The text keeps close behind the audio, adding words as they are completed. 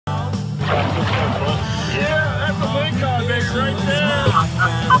on, baby, right there.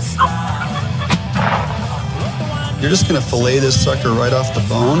 You're just going to fillet this sucker right off the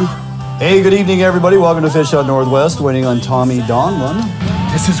bone? Hey, good evening, everybody. Welcome to Fish Out Northwest, waiting on Tommy Donlin.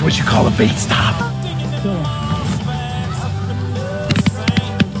 This is what you call a bait stop.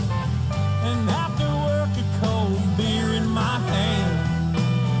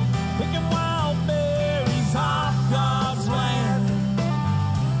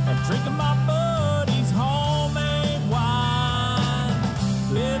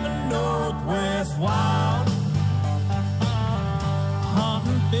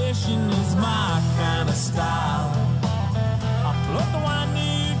 Fishing is my kind of style. I float the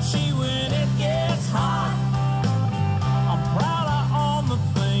Wainuchi when it gets hot. I'm proud of all the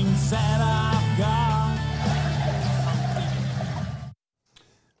things that I've got.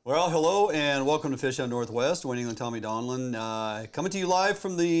 Well, hello and welcome to Fish Out Northwest, waiting on Tommy Donlin. Coming to you live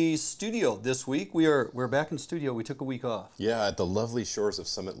from the studio this week. We're back in studio. We took a week off. Yeah, at the lovely shores of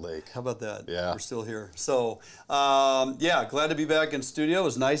Summit Lake. How about that? Yeah. We're still here. So, yeah, glad to be back in studio. It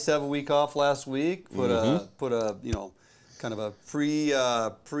was nice to have a week off last week. Put a you know, kind of a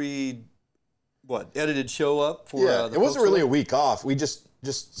edited show up for it wasn't really a week off. We just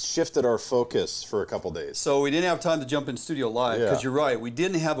shifted our focus for a couple days. So we didn't have time to jump in studio live because Yeah. you're right. We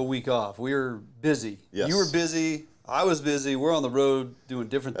didn't have a week off. We were busy. Yes. You were busy. I was busy. We're on the road doing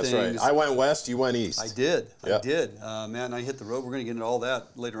different That's things. right. I went west, you went east. I did. Yep. I did. Matt and I hit the road. We're going to get into all that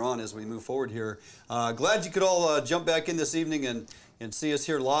later on as we move forward here. Glad you could all jump back in this evening and see us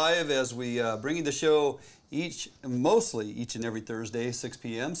here live as we bring you the show mostly each and every Thursday, 6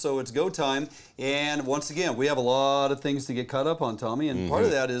 p.m. So it's go time. And once again, we have a lot of things to get caught up on, Tommy. And part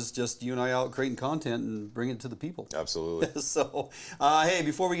of that is just you and I out creating content and bringing it to the people. Absolutely. So, hey,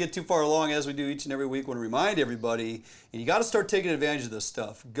 before we get too far along, as we do each and every week, I want to remind everybody, and you got to start taking advantage of this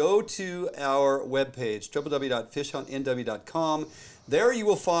stuff. Go to our webpage, www.fishuntnw.com. There you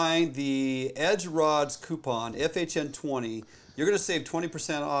will find the Edge Rods coupon, FHN20. You're going to save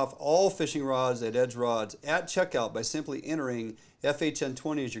 20% off all fishing rods at Edge Rods at checkout by simply entering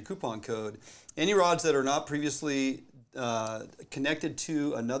FHN20 as your coupon code. Any rods that are not previously connected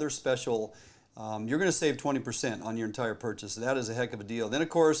to another special, you're going to save 20% on your entire purchase. That is a heck of a deal. Then, of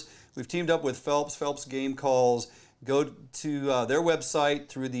course, we've teamed up with Phelps Game Calls. Go to their website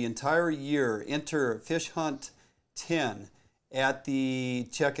through the entire year. Enter Fish Hunt 10 at the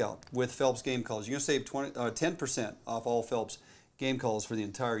checkout with Phelps Game Calls. You're going to save 10% off all Phelps Game Calls for the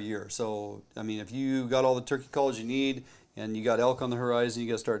entire year. So, I mean, if you got all the turkey calls you need and you got elk on the horizon, you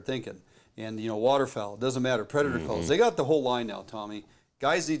got to start thinking. And, you know, waterfowl, doesn't matter, predator calls. They got the whole line now, Tommy.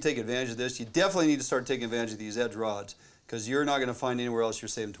 Guys need to take advantage of this. You definitely need to start taking advantage of these Edge rods because you're not going to find anywhere else you're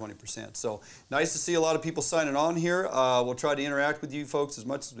saving 20%. So nice to see a lot of people signing on here. We'll try to interact with you folks as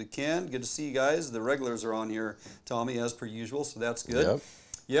much as we can. Good to see you guys. The regulars are on here, Tommy, as per usual, so that's good.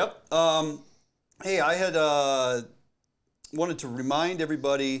 Yep. Hey, I had wanted to remind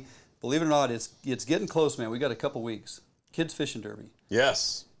everybody, believe it or not, it's getting close, man. We got a couple weeks. Kids Fishing Derby.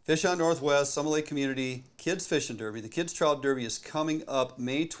 Yes. Fish Out Northwest, Summit Lake Community, Kids Fishing Derby. The Kids Trout Derby is coming up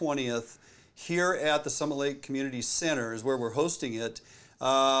May 20th. Here at the Summit Lake Community Center is where we're hosting it.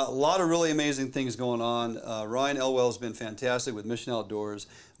 A lot of really amazing things going on. Ryan Elwell has been fantastic with Mission Outdoors.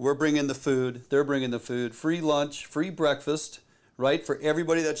 We're bringing the food. They're bringing the food. Free lunch, free breakfast, right, for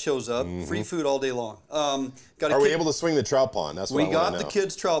everybody that shows up. Free food all day long. Are we able to swing the trout pond? That's what I want to know. We got the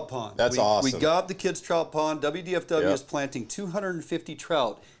kids' trout pond. That's awesome. We got the kids' trout pond. WDFW is planting 250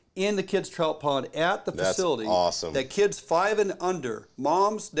 trout in the kids' trout pond at the facility. That's awesome. That kids 5 and under,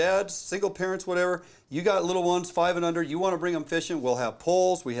 moms, dads, single parents, whatever, you got little ones 5 and under, you want to bring them fishing, we'll have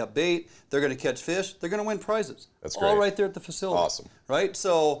poles, we have bait, they're going to catch fish, they're going to win prizes. That's great. All right there at the facility. Awesome. Right?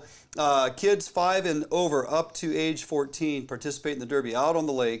 So kids 5 and over up to age 14 participate in the Derby out on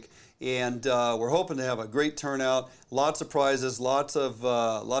the lake. And we're hoping to have a great turnout, lots of prizes, lots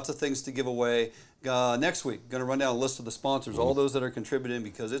of things to give away. Next week, going to run down a list of the sponsors, all those that are contributing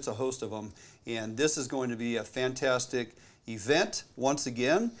because it's a host of them. And this is going to be a fantastic event once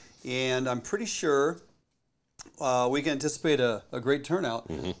again. And I'm pretty sure we can anticipate a great turnout.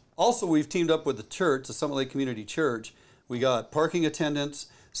 Also, we've teamed up with the church, the Summit Lake Community Church. We got parking attendants.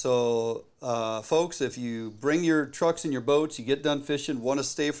 So, folks, if you bring your trucks and your boats, you get done fishing, want to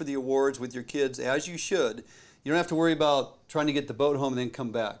stay for the awards with your kids, as you should, you don't have to worry about trying to get the boat home and then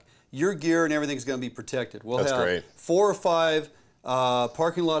come back. Your gear and everything's going to be protected. We'll That's have great. 4 or 5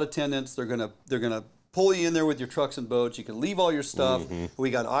 parking lot attendants. They're gonna pull you in there with your trucks and boats. You can leave all your stuff.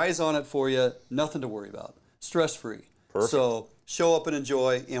 We got eyes on it for you. Nothing to worry about. Stress free. Perfect. So show up and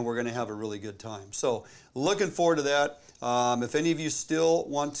enjoy, and we're going to have a really good time. So looking forward to that. If any of you still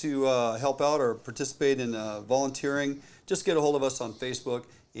want to help out or participate in volunteering, just get a hold of us on Facebook,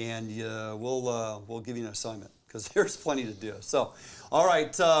 and we'll give you an assignment, because there's plenty to do. So, all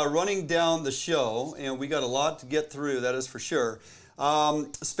right, running down the show, and we got a lot to get through, that is for sure.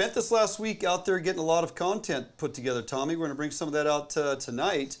 Spent this last week out there getting a lot of content put together, Tommy. We're going to bring some of that out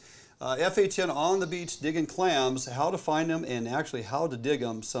tonight. FHN on the beach digging clams, how to find them and actually how to dig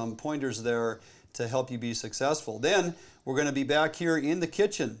them, some pointers there to help you be successful. Then we're going to be back here in the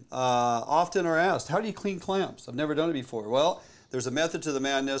kitchen. Often are asked, how do you clean clams? I've never done it before. Well, there's a method to the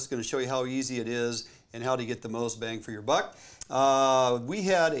madness, going to show you how easy it is and how to get the most bang for your buck. We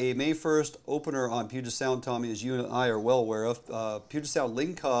had a May 1st opener on Puget Sound, Tommy, as you and I are well aware of. Puget Sound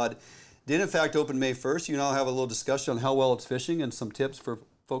Lingcod did in fact open May 1st. You now have a little discussion on how well it's fishing and some tips for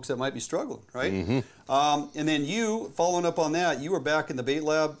folks that might be struggling, right? Mm-hmm. And then you, following up on that, you were back in the bait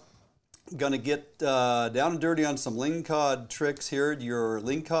lab, going to get down and dirty on some Lingcod tricks here, your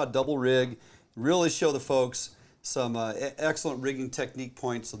Lingcod Double Rig, really show the folks some excellent rigging technique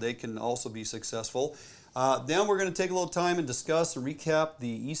points so they can also be successful. Then we're going to take a little time and discuss and recap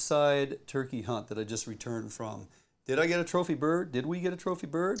the Eastside turkey hunt that I just returned from. Did I get a trophy bird? Did we get a trophy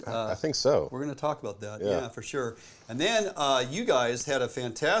bird? I think so. We're going to talk about that, yeah, for sure. And then you guys had a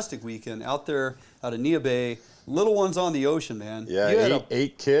fantastic weekend out there out of Nia Bay. Little ones on the ocean, man. Yeah,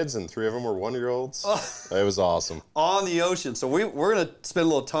 eight kids, and 3 of them were 1-year-olds. It was awesome. On the ocean. So we're going to spend a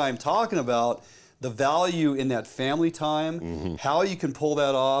little time talking about the value in that family time, how you can pull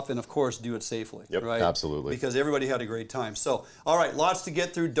that off, and of course do it safely. Yep, right? Absolutely. Because everybody had a great time. So, all right, lots to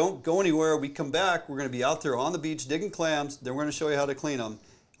get through. Don't go anywhere. We come back, we're going to be out there on the beach digging clams. Then we're going to show you how to clean them.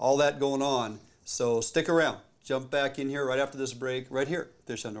 All that going on. So stick around. Jump back in here right after this break, right here,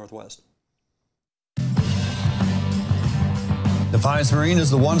 Fish on Northwest. Defiance Marine is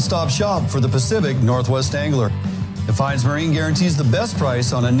the one-stop shop for the Pacific Northwest angler. Defiance Marine guarantees the best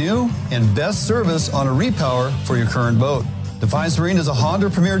price on a new and best service on a repower for your current boat. Defiance Marine is a Honda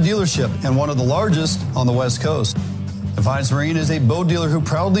Premier dealership and one of the largest on the West Coast. Defiance Marine is a boat dealer who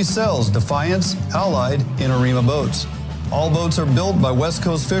proudly sells Defiance, Allied, and Arima boats. All boats are built by West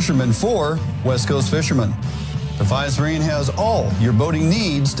Coast fishermen for West Coast fishermen. Defiance Marine has all your boating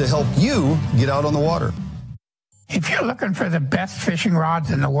needs to help you get out on the water. If you're looking for the best fishing rods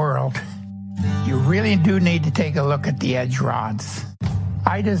in the world, you really do need to take a look at the Edge rods.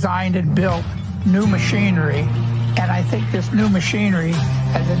 I designed and built new machinery, and I think this new machinery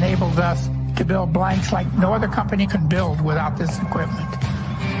has enabled us to build blanks like no other company can build without this equipment.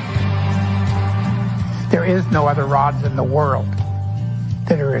 There is no other rods in the world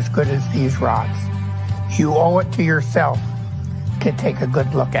that are as good as these rods. You owe it to yourself to take a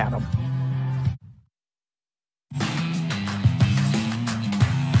good look at them.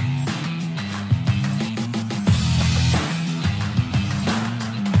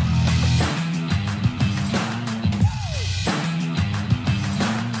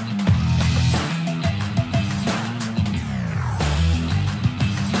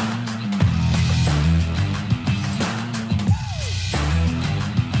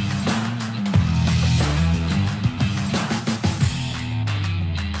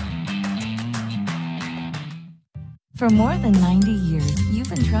 For more than 90 years,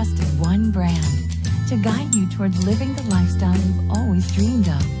 you've entrusted one brand to guide you towards living the lifestyle you've always dreamed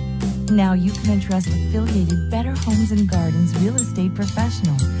of. Now you can entrust affiliated Better Homes and Gardens real estate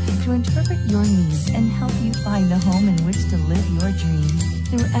professional to interpret your needs and help you find the home in which to live your dreams.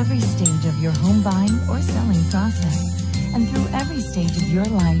 Through every stage of your home buying or selling process, and through every stage of your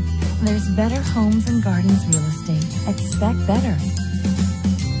life, there's Better Homes and Gardens real estate. Expect better.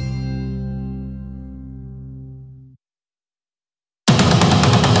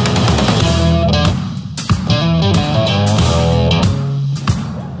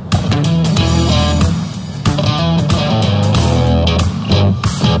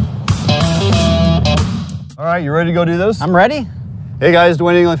 All right, you ready to go do this? I'm ready. Hey guys,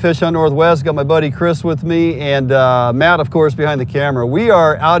 Dwayne England, Fish on Northwest. Got my buddy Chris with me and Matt, of course, behind the camera. We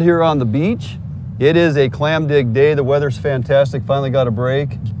are out here on the beach. It is a clam dig day. The weather's fantastic. Finally got a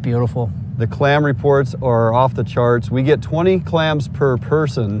break. It's beautiful. The clam reports are off the charts. We get 20 clams per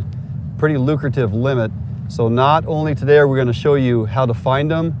person, pretty lucrative limit. So not only today are we going to show you how to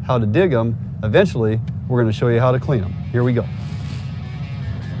find them, how to dig them, eventually we're going to show you how to clean them. Here we go.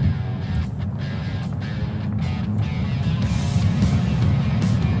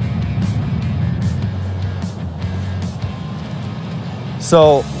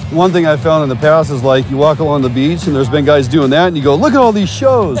 So one thing I found in the past is like you walk along the beach and there's been guys doing that and you go, look at all these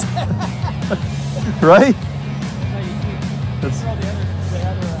shows, right?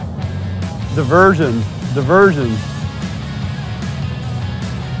 diversions, diversions.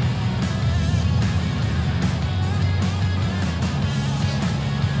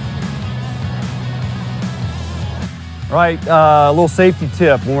 All right, a little safety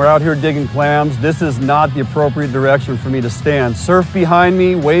tip. When we're out here digging clams, this is not the appropriate direction for me to stand. Surf behind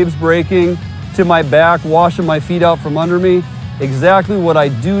me, waves breaking to my back, washing my feet out from under me. Exactly what I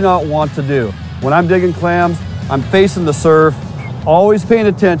do not want to do. When I'm digging clams, I'm facing the surf, always paying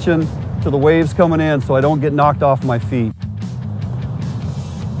attention to the waves coming in so I don't get knocked off my feet.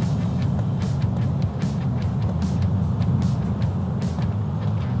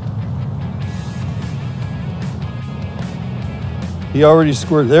 He already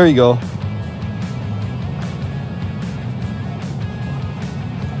squirted. There you go.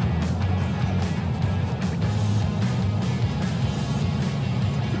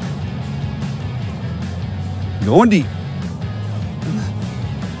 Going deep.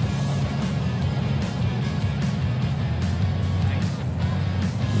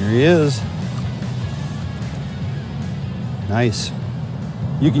 Here he is. Nice.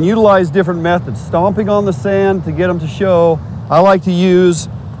 You can utilize different methods. Stomping on the sand to get them to show. I like to use,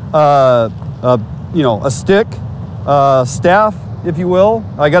 a stick, staff, if you will.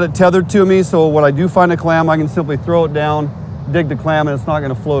 I got it tethered to me, so when I do find a clam, I can simply throw it down, dig the clam, and it's not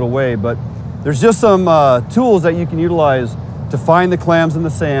going to float away. But there's just some tools that you can utilize to find the clams in the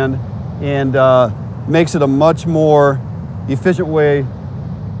sand, and makes it a much more efficient way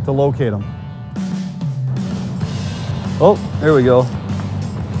to locate them. Oh, there we go.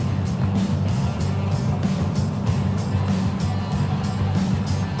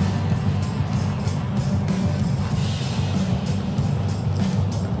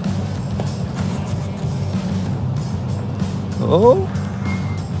 Oh.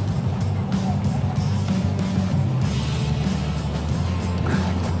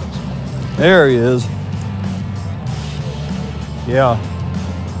 There he is. Yeah.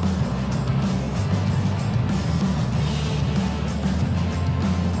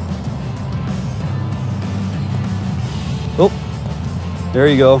 Oh, there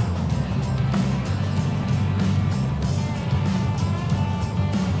you go.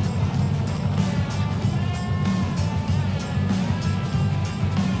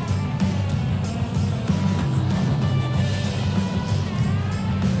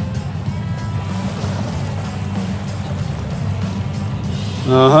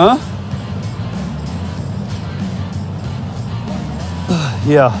 Uh-huh.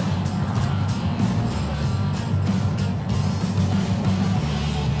 Yeah.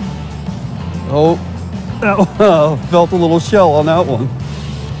 Oh, felt a little shell on that one.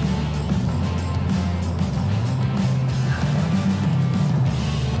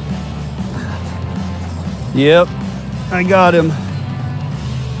 Yep, I got him.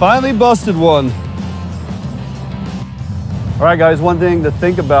 Finally busted one. All right, guys, one thing to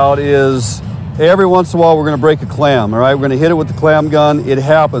think about is every once in a while we're going to break a clam, all right? We're going to hit it with the clam gun. It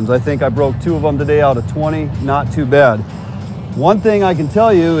happens. I think I broke 2 of them today out of 20. Not too bad. One thing I can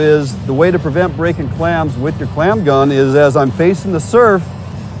tell you is the way to prevent breaking clams with your clam gun is as I'm facing the surf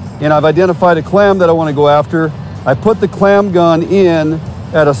and I've identified a clam that I want to go after, I put the clam gun in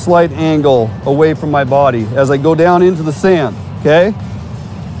at a slight angle away from my body as I go down into the sand, okay?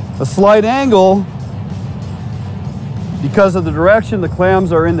 A slight angle because of the direction the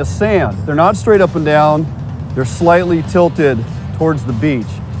clams are in the sand. They're not straight up and down, they're slightly tilted towards the beach.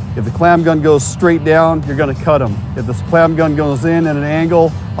 If the clam gun goes straight down, you're gonna cut them. If this clam gun goes in at an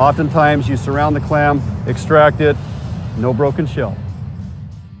angle, oftentimes you surround the clam, extract it, no broken shell.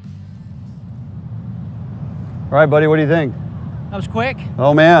 All right, buddy, what do you think? That was quick.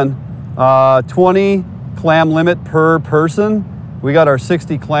 Oh man, 20 clam limit per person. We got our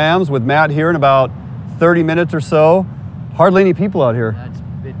 60 clams with Matt here in about 30 minutes or so. Hardly any people out here. That's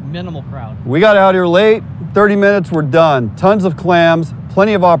a minimal crowd. We got out here late, 30 minutes, we're done. Tons of clams,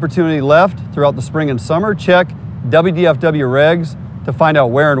 plenty of opportunity left throughout the spring and summer. Check WDFW regs to find out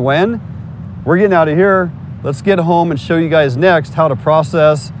where and when. We're getting out of here. Let's get home and show you guys next how to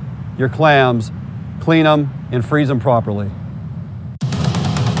process your clams, clean them, and freeze them properly.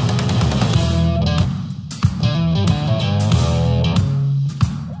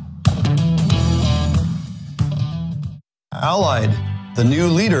 Allied, the new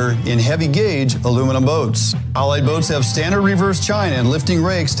leader in heavy gauge aluminum boats. Allied boats have standard reverse chine and lifting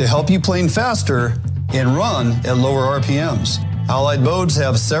rakes to help you plane faster and run at lower RPMs. Allied boats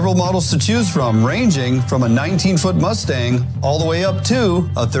have several models to choose from, ranging from a 19-foot Mustang all the way up to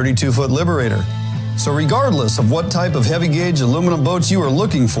a 32-foot Liberator. So regardless of what type of heavy gauge aluminum boats you are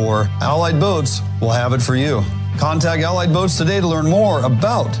looking for, Allied Boats will have it for you. Contact Allied Boats today to learn more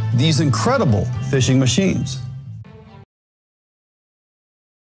about these incredible fishing machines.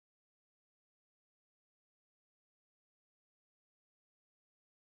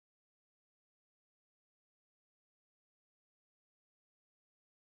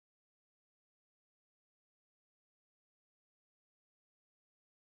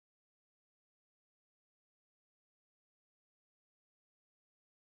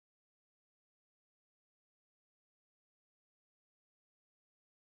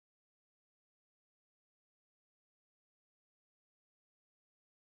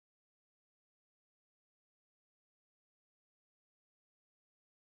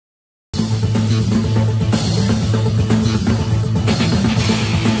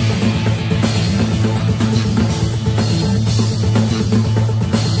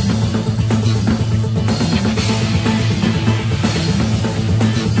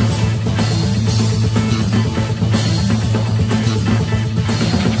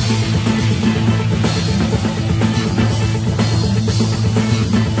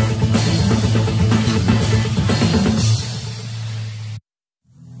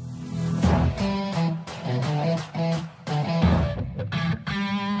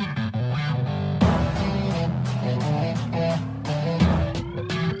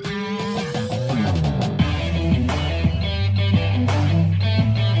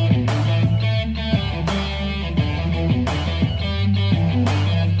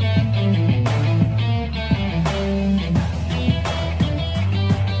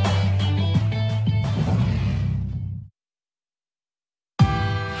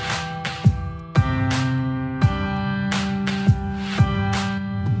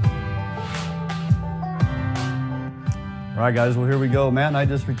 All right, guys, well, here we go. Matt and I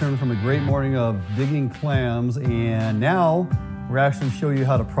just returned from a great morning of digging clams, and now we're actually show you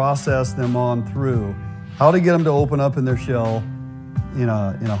how to process them on through, how to get them to open up in their shell in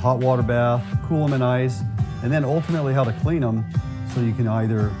a hot water bath, cool them in ice, and then ultimately how to clean them so you can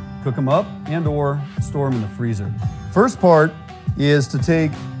either cook them up and or store them in the freezer. First part is to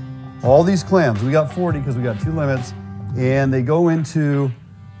take all these clams. We got 40 because we got 2 limits, and they go into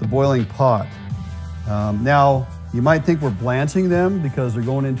the boiling pot. Now, you might think we're blanching them because they're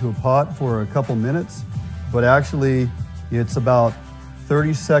going into a pot for a couple minutes, but actually it's about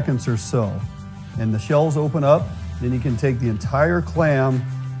 30 seconds or so. And the shells open up, then you can take the entire clam,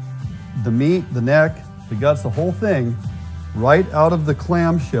 the meat, the neck, the guts, the whole thing, right out of the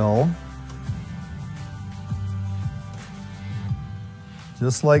clam shell,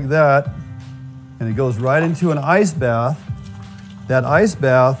 just like that, and it goes right into an ice bath. That ice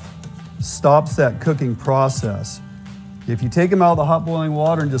bath stops that cooking process. If you take them out of the hot boiling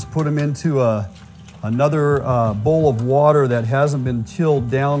water and just put them into another bowl of water that hasn't been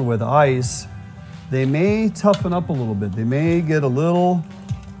chilled down with ice, they may toughen up a little bit. They may get a little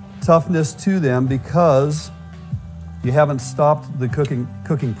toughness to them because you haven't stopped the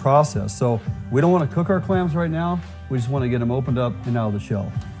cooking process. So we don't want to cook our clams right now. We just want to get them opened up and out of the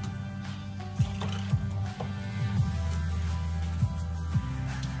shell.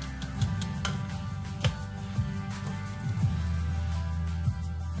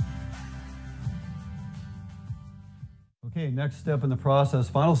 Okay, next step in the process,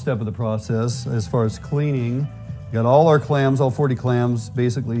 final step of the process as far as cleaning. We got all our clams, all 40 clams,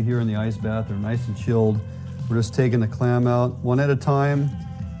 basically here in the ice bath. They're nice and chilled. We're just taking the clam out one at a time.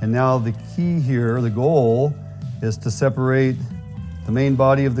 And now the key here, the goal, is to separate the main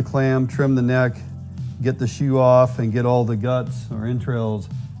body of the clam, trim the neck, get the shoe off, and get all the guts or entrails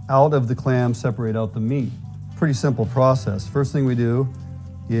out of the clam, separate out the meat. Pretty simple process. First thing we do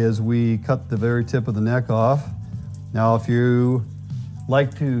is we cut the very tip of the neck off. Now, if you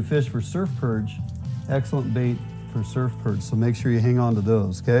like to fish for surf perch, excellent bait for surf perch, so make sure you hang on to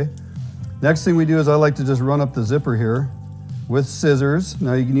those, okay? Next thing we do is I like to just run up the zipper here with scissors.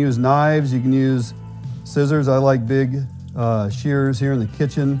 Now you can use knives, you can use scissors. I like big shears here in the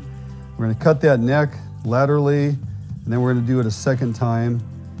kitchen. We're gonna cut that neck laterally, and then we're gonna do it a second time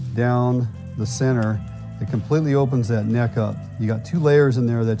down the center. It completely opens that neck up. You got 2 layers in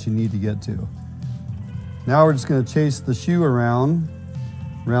there that you need to get to. Now we're just going to chase the shoe around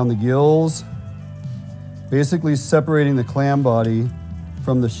the gills, basically separating the clam body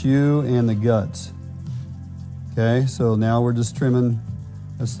from the shoe and the guts. Okay, so now we're just trimming,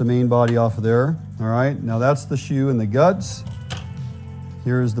 that's the main body off of there. All right, now that's the shoe and the guts.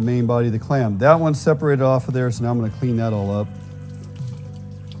 Here's the main body of the clam. That one's separated off of there, so now I'm going to clean that all up.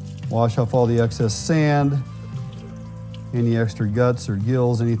 Wash off all the excess sand, any extra guts or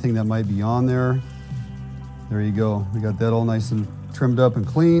gills, anything that might be on there. There you go. We got that all nice and trimmed up and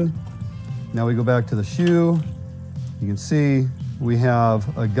clean. Now we go back to the shoe. You can see we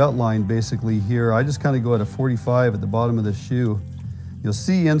have a gut line basically here. I just kind of go at a 45 at the bottom of the shoe. You'll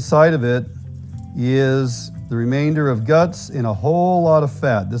see inside of it is the remainder of guts and a whole lot of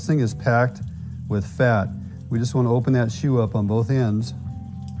fat. This thing is packed with fat. We just want to open that shoe up on both ends.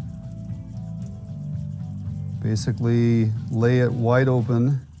 Basically lay it wide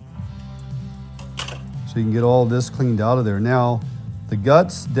open so you can get all this cleaned out of there. Now, the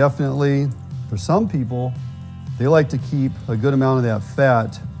guts definitely, for some people, they like to keep a good amount of that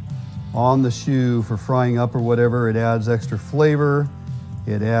fat on the shoe for frying up or whatever. It adds extra flavor.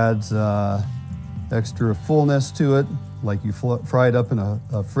 It adds extra fullness to it, like you fry it up in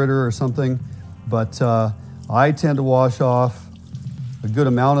a fritter or something. But I tend to wash off a good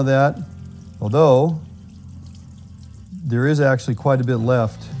amount of that, although there is actually quite a bit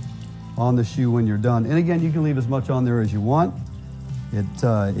left on the shoe when you're done. And again, you can leave as much on there as you want.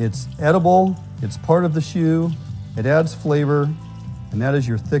 It's edible, it's part of the shoe, it adds flavor, and that is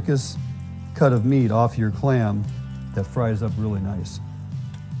your thickest cut of meat off your clam that fries up really nice.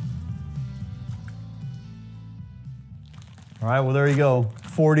 All right, well, there you go.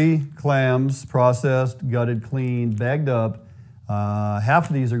 40 clams, processed, gutted, cleaned, bagged up. Half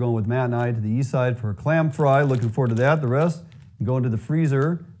of these are going with Matt and I to the Eastside for a clam fry. Looking forward to that. The rest go into the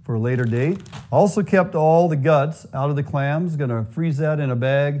freezer for a later date. Also kept all the guts out of the clams. Gonna freeze that in a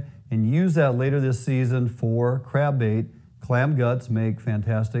bag and use that later this season for crab bait. Clam guts make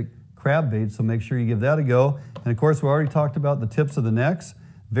fantastic crab bait, so make sure you give that a go. And of course, we already talked about the tips of the necks.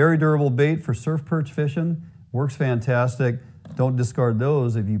 Very durable bait for surf perch fishing. Works fantastic. Don't discard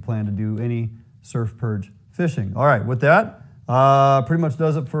those if you plan to do any surf perch fishing. All right, with that, pretty much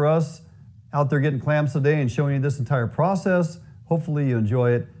does it for us out there getting clams today and showing you this entire process. Hopefully you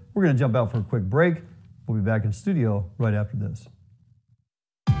enjoy it. We're gonna jump out for a quick break. We'll be back in studio right after this.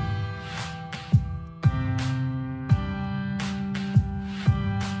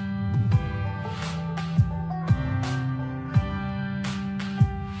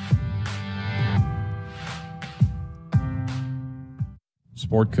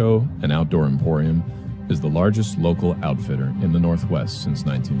 Sportco, an outdoor emporium, is the largest local outfitter in the Northwest since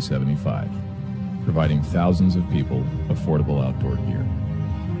 1975, providing thousands of people affordable outdoor gear.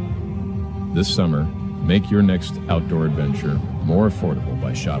 This summer, make your next outdoor adventure more affordable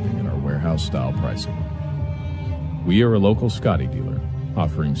by shopping at our warehouse-style pricing. We are a local Scotty dealer,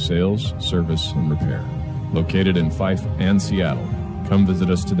 offering sales, service, and repair. Located in Fife and Seattle, come visit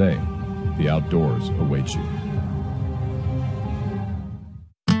us today. The outdoors await you.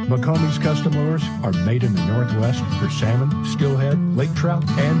 McCombie's custom lures are made in the Northwest for salmon, steelhead, lake trout,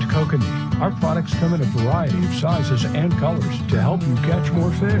 and kokanee. Our products come in a variety of sizes and colors to help you catch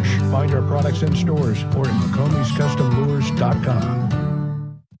more fish. Find our products in stores or at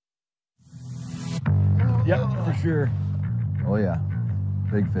McCombie'sCustomLures.com. Yep, for sure. Oh yeah,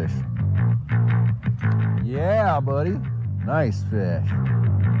 big fish. Yeah, buddy, nice fish.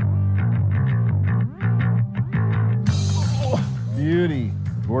 Oh, beauty.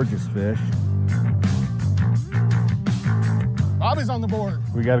 Gorgeous fish. Bobby's on the board.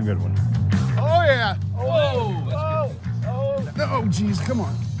 We got a good one. Oh, yeah. Whoa. Oh, geez, come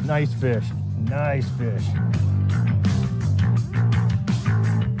on. Nice fish. Nice fish.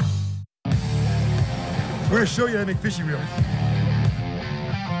 We're going to show you how to make fishing reels.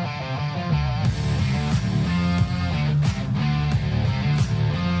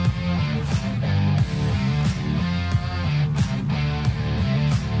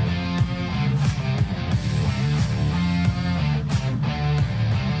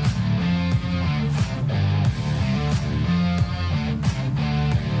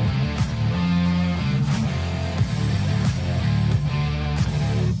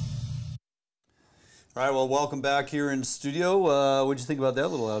 All right, well, welcome back here in studio. What'd you think about that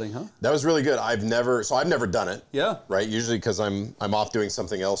little outing, huh? That was really good. I've never done it. Yeah. Right. Usually because I'm off doing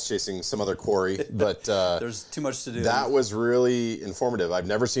something else, chasing some other quarry. But there's too much to do. That was really informative. I've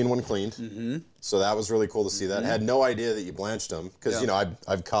never seen one cleaned. Mm-hmm. So that was really cool to see that. I had no idea that you blanched them because you know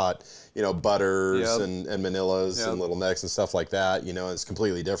I've caught butters and manillas and little necks and stuff like that. You know, it's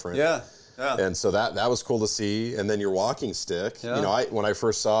completely different. Yeah. Yeah. And so that was cool to see. And then your walking stick, when I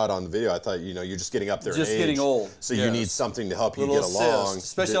first saw it on the video, I thought, you're just getting up there in age. Getting old. So you need something to help you get along.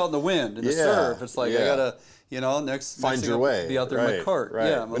 Especially out in the wind, in the surf. It's like, I got to, next find your way. Be out there in my cart. Right.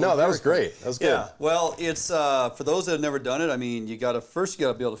 Yeah, but no, that was great. That was good. Yeah. Well, it's, for those that have never done it, I mean, first you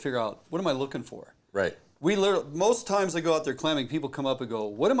got to be able to figure out, what am I looking for? Right. Most times I go out there clamming, people come up and go,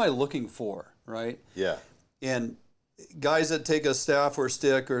 what am I looking for? Right? Yeah. And guys that take a staff or a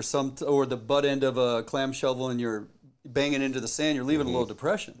stick or the butt end of a clam shovel and you're banging into the sand, you're leaving a little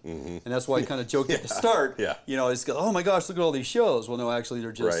depression. And that's why I kind of joked at the start. You know, it's go, oh my gosh, look at all these shows. Well, no, actually,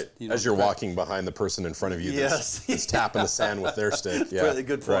 they're just, you know, as you're walking behind the person in front of you that's tapping the sand with their stick. Really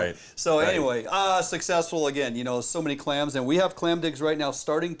good point. So anyway, successful again, you know, so many clams. And we have clam digs right now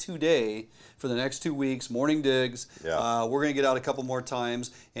starting today for the next 2 weeks, morning digs. We're going to get out a couple more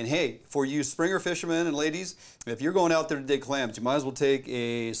times. And hey, for you Springer fishermen and ladies, if you're going out there to dig clams, you might as well take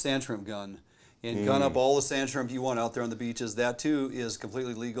a sand shrimp gun and gun up all the sand shrimp you want out there on the beaches. That too is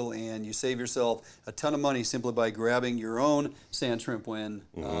completely legal, and you save yourself a ton of money simply by grabbing your own sand shrimp when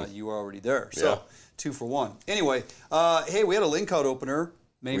you are already there. So 2 for 1. Anyway, hey, we had a Lingcod opener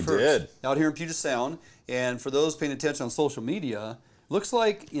May 1st out here in Puget Sound, and for those paying attention on social media, looks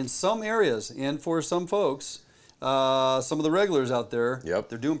like in some areas and for some folks, some of the regulars out there,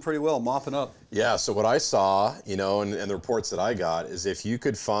 they're doing pretty well, mopping up. Yeah, so what I saw, you know, and the reports that I got is if you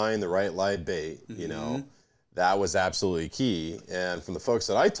could find the right live bait, you know, that was absolutely key. And from the folks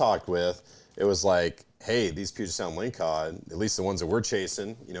that I talked with, it was like, hey, these Puget Sound Lingcod, at least the ones that we're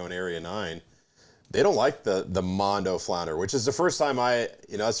chasing, you know, in Area 9, they don't like the Mondo flounder, which is the first time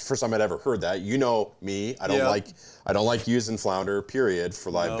that's the first time I'd ever heard that. You know me, I don't like using flounder, period, for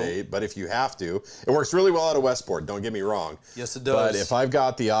live bait, but if you have to, it works really well out of Westport, don't get me wrong. Yes, it does. But if I've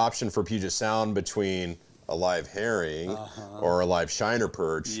got the option for Puget Sound between a live herring or a live shiner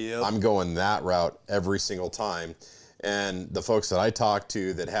perch, I'm going that route every single time. And the folks that I talked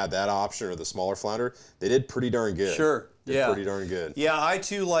to that had that option or the smaller flounder, they did pretty darn good. Pretty darn good. Yeah, I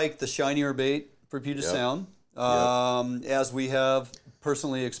too like the shinier bait for Puget Sound, as we have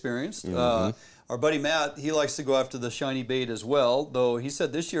personally experienced. Our buddy Matt, he likes to go after the shiny bait as well, though he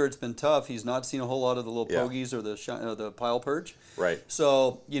said this year it's been tough. He's not seen a whole lot of the little pogies or the pile perch.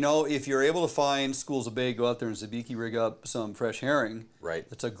 So, you know, if you're able to find schools of bait, go out there and sabiki rig up some fresh herring.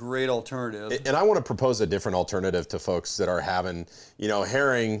 It's a great alternative. And I want to propose a different alternative to folks that are having, you know,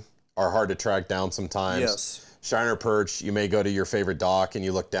 herring are hard to track down sometimes. Shiner perch, you may go to your favorite dock and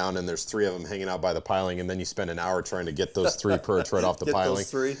you look down and there's 3 of them hanging out by the piling, and then you spend an hour trying to get those 3 perch right off the piling. Those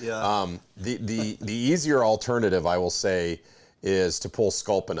 3, the easier alternative, I will say, is to pull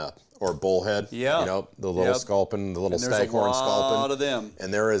sculpin up or bullhead. You know, the little sculpin, the little staghorn sculpin. There's a lot of them.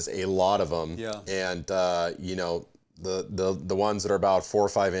 And there is a lot of them. And you know, the ones that are about 4 or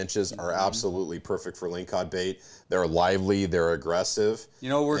 5 inches are absolutely perfect for lingcod bait. They're lively, they're aggressive. You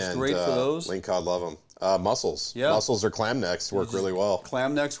know, works great for those. Lingcod love them. Mussels. Mussels or clam necks work really well.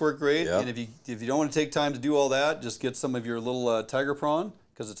 Clam necks work great. And if you don't want to take time to do all that, just get some of your little tiger prawn,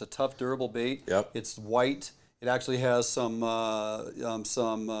 because it's a tough, durable bait. It's white. It actually has some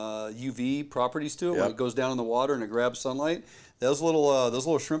UV properties to it when it goes down in the water and it grabs sunlight. Those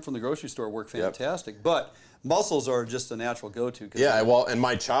little shrimp from the grocery store work fantastic. But mussels are just a natural go-to. Well, and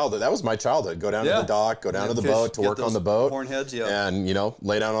my childhood, that was my childhood. Go down to the dock, go down to the boat to work on the boat. Hornheads, and, you know,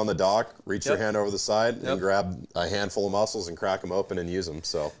 lay down on the dock, reach your hand over the side and grab a handful of mussels and crack them open and use them.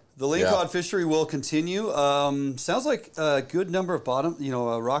 So the lingcod fishery will continue. Sounds like a good number of bottom,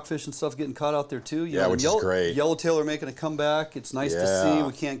 rockfish and stuff getting caught out there too. Which is great. Yellowtail are making a comeback. It's nice to see.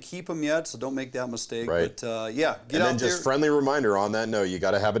 We can't keep them yet, so don't make that mistake. But get out there. And then just friendly reminder on that note, you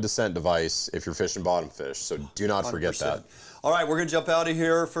got to have a descent device if you're fishing bottom fish. So do not forget 100%. that. All right, we're going to jump out of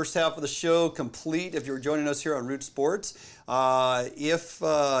here. First half of the show complete. If you're joining us here on Root Sports, if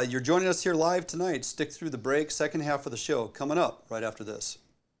you're joining us here live tonight, stick through the break. Second half of the show coming up right after this.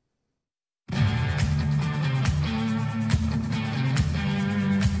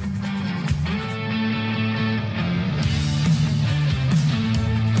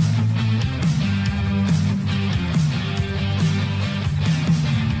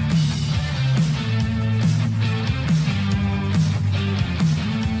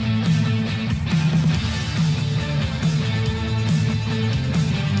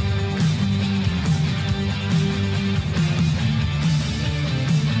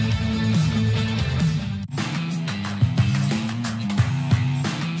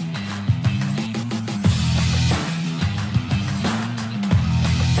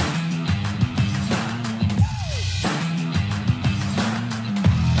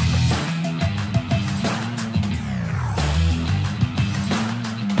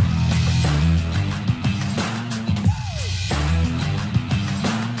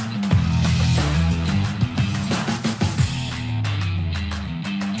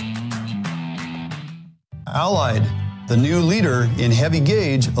 Allied, the new leader in heavy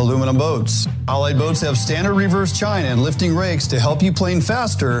gauge aluminum boats. Allied boats have standard reverse chine and lifting rakes to help you plane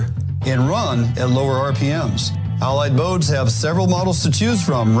faster and run at lower RPMs. Allied boats have several models to choose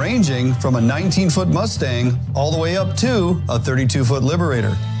from, ranging from a 19-foot Mustang all the way up to a 32-foot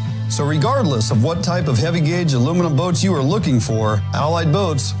Liberator. So regardless of what type of heavy gauge aluminum boats you are looking for, Allied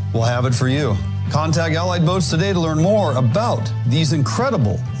Boats will have it for you. Contact Allied Boats today to learn more about these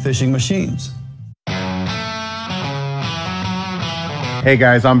incredible fishing machines. Hey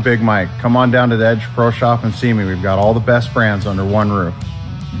guys, I'm Big Mike. Come on down to the Edge Pro Shop and see me. We've got all the best brands under one roof.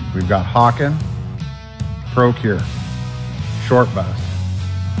 We've got Hawken, ProCure, Short Bass,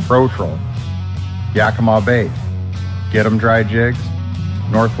 Pro Troll, Yakima Bait, Get 'em Dry Jigs,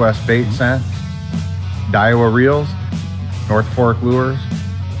 Northwest Bait Scent, Daiwa Reels, North Fork Lures,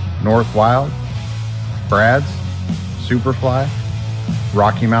 North Wild, Brad's, Superfly,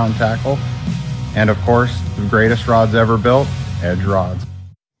 Rocky Mountain Tackle, and of course, the greatest rods ever built, Edge Rods.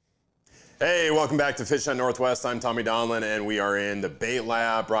 Hey, welcome back to Fish Hunt Northwest. I'm Tommy Donlin, and we are in the Bait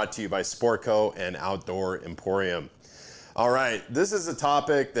Lab, brought to you by Sportco and Outdoor Emporium. All right, this is a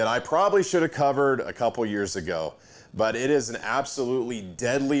topic that I probably should have covered a couple years ago, but it is an absolutely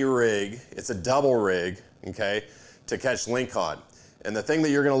deadly rig. It's a double rig, okay, to catch lingcod. And the thing that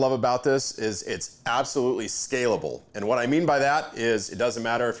you're gonna love about this is it's absolutely scalable. And what I mean by that is it doesn't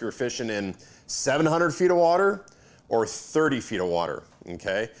matter if you're fishing in 700 feet of water or 30 feet of water,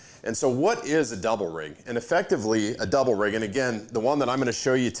 okay? And so what is a double rig? And effectively a double rig, and again, the one that I'm gonna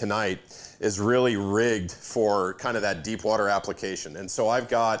show you tonight is really rigged for kind of that deep water application. And so I've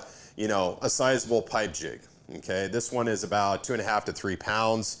got, you know, a sizable pipe jig, okay? This one is about 2.5 to 3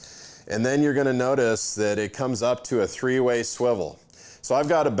 pounds. And then you're gonna notice that it comes up to a 3-way swivel. So I've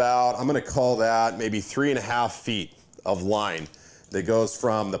got about, I'm gonna call that maybe 3.5 feet of line that goes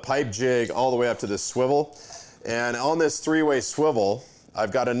from the pipe jig all the way up to this swivel. And on this 3-way swivel,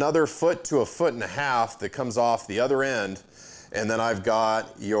 I've got another 1 to 1.5 feet that comes off the other end. And then I've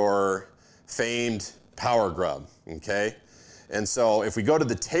got your famed power grub, okay? And so if we go to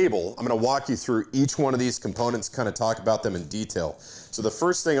the table, I'm gonna walk you through each one of these components, kind of talk about them in detail. So the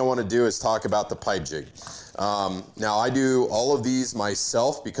first thing I wanna do is talk about the pipe jig. Now I do all of these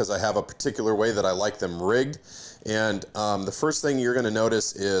myself because I have a particular way that I like them rigged. And the first thing you're gonna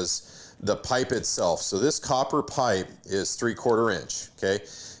notice is the pipe itself. So this copper pipe is 3/4 inch, okay?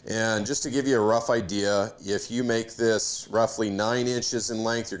 And just to give you a rough idea, if you make this roughly 9 inches in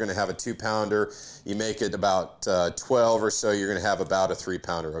length, you're gonna have a 2-pounder. You make it about 12 or so, you're gonna have about a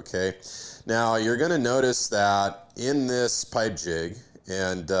 3-pounder, okay? Now you're gonna notice that in this pipe jig,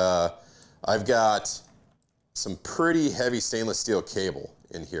 and I've got some pretty heavy stainless steel cable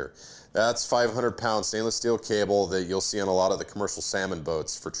in here. That's 500-pound stainless steel cable that you'll see on a lot of the commercial salmon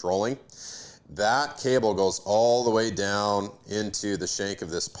boats for trolling. That cable goes all the way down into the shank of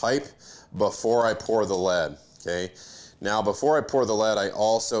this pipe before I pour the lead, okay? Now, before I pour the lead, I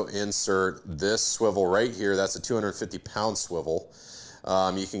also insert this swivel right here. That's a 250-pound swivel.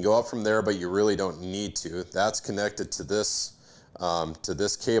 You can go up from there, but you really don't need to. That's connected to this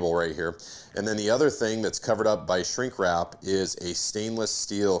cable right here. And then the other thing that's covered up by shrink wrap is a stainless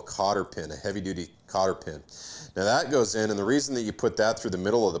steel cotter pin, a heavy-duty cotter pin. Now that goes in, and the reason that you put that through the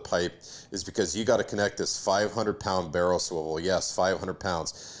middle of the pipe is because you got to connect this 500-pound barrel swivel. Yes, 500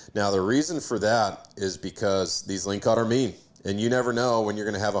 pounds. Now the reason for that is because these lingcod are mean, and you never know when you're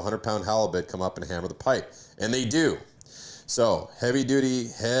going to have a 100-pound halibut come up and hammer the pipe, and they do. So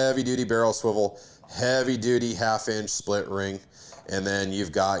heavy-duty barrel swivel, heavy-duty 1/2-inch split ring, and then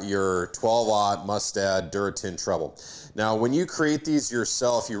you've got your 12-aught Mustad Duratin treble. Now, when you create these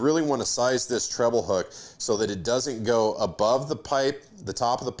yourself, you really want to size this treble hook so that it doesn't go above the pipe, the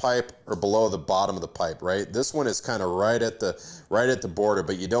top of the pipe, or below the bottom of the pipe, right? This one is kind of right at the border,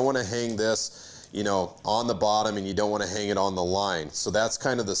 but you don't want to hang this, you know, on the bottom, and you don't want to hang it on the line. So that's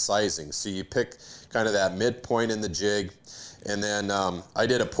kind of the sizing. So you pick kind of that midpoint in the jig. And then I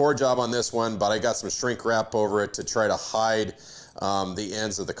did a poor job on this one, but I got some shrink wrap over it to try to hide the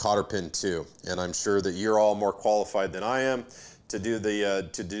ends of the cotter pin too. And I'm sure that you're all more qualified than I am to do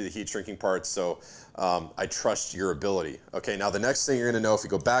the heat shrinking parts. So I trust your ability. Okay, now the next thing you're gonna know if you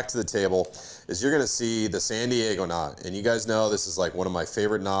go back to the table is you're gonna see the San Diego knot. And you guys know this is like one of my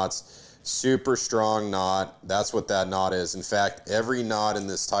favorite knots. Super strong knot. That's what that knot is. In fact, every knot in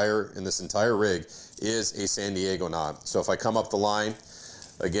this entire rig is a San Diego knot. So if I come up the line,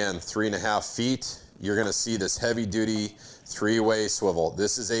 again, 3.5 feet, you're gonna see this heavy duty 3-way swivel.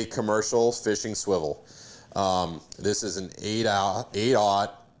 This is a commercial fishing swivel. This is an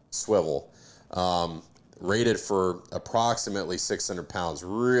 8-aught swivel, rated for approximately 600 pounds,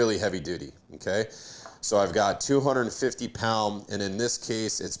 really heavy duty, okay? So I've got 250-pound, and in this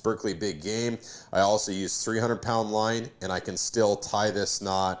case, it's Berkley Big Game. I also use 300-pound line, and I can still tie this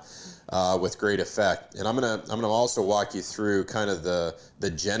knot with great effect. And I'm gonna also walk you through kind of the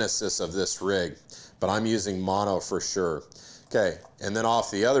genesis of this rig, but I'm using mono for sure. Okay, and then off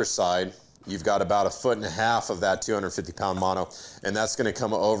the other side, you've got about 1.5 feet of that 250-pound mono, and that's going to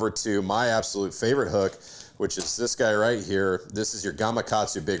come over to my absolute favorite hook, which is this guy right here. This is your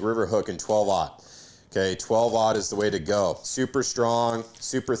Gamakatsu Big River hook in 12-aught. Okay, 12-aught is the way to go. Super strong,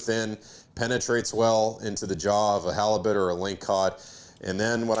 super thin, penetrates well into the jaw of a halibut or a lingcod. And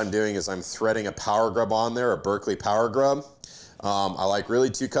then what I'm doing is I'm threading a power grub on there, a Berkeley power grub. I like really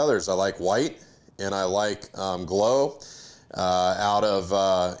 2 colors. I like white and I like glow. Out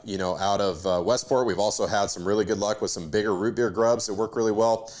of Westport, we've also had some really good luck with some bigger root beer grubs that work really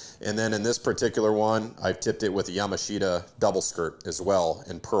well. And then in this particular one, I've tipped it with a Yamashita double skirt as well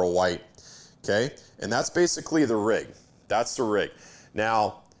in pearl white. Okay, and that's basically the rig. That's the rig.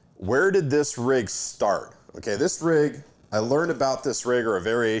 Now, where did this rig start? Okay, this rig, I learned about this rig or a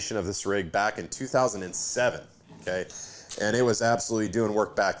variation of this rig back in 2007. Okay, and it was absolutely doing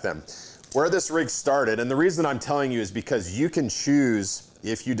work back then. Where this rig started, and the reason I'm telling you is because you can choose,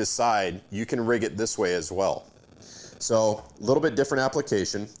 if you decide, you can rig it this way as well. So a little bit different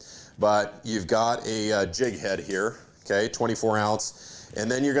application, but you've got a jig head here, okay, 24 ounce,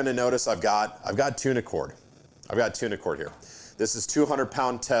 and then you're gonna notice I've got tuna cord. I've got tuna cord here. This is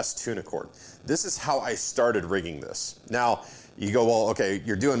 200-pound test tuna cord. This is how I started rigging this. Now, you go, well, okay,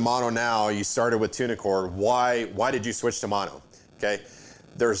 you're doing mono now, you started with tuna cord, why did you switch to mono? Okay,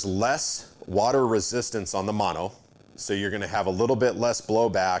 there's less water resistance on the mono, so you're gonna have a little bit less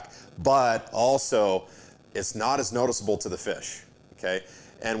blowback, but also it's not as noticeable to the fish, okay?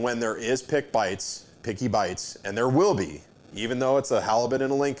 And when there is picky bites, and there will be, even though it's a halibut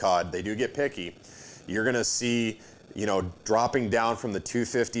and a lingcod, they do get picky, you're gonna see, you know, dropping down from the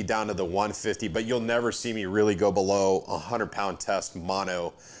 250 down to the 150, but you'll never see me really go below 100-pound test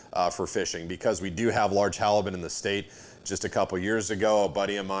mono for fishing, because we do have large halibut in the state. Just a couple years ago, a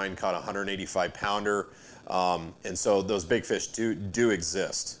buddy of mine caught a 185-pounder, and so those big fish do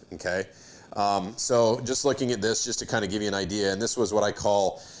exist, okay? So just looking at this, just to kind of give you an idea, and this was what I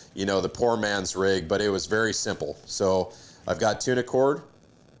call, you know, the poor man's rig, but it was very simple. So I've got tuna cord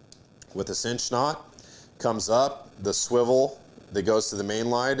with a cinch knot, comes up, the swivel that goes to the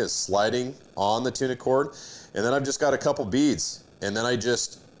main line is sliding on the tuna cord, and then I've just got a couple beads, and then I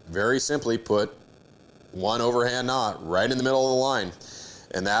just very simply put one overhand knot right in the middle of the line,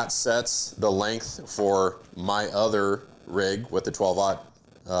 and that sets the length for my other rig with the 12-aught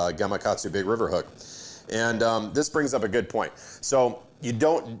Gamakatsu Big River hook. And this brings up a good point. So you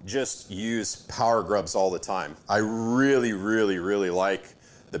don't just use power grubs all the time. I really, really, really like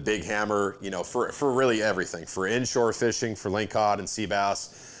the big hammer, you know, for really everything, for inshore fishing, for lingcod and sea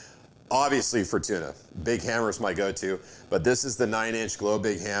bass, obviously for tuna. Big hammer is my go-to, but this is the 9-inch Glow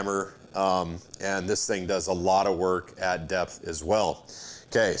Big Hammer, and this thing does a lot of work at depth as well.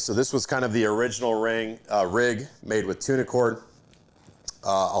 Okay, so this was kind of the original rig made with tuna cord.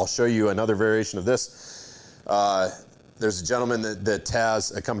 I'll show you another variation of this. There's a gentleman that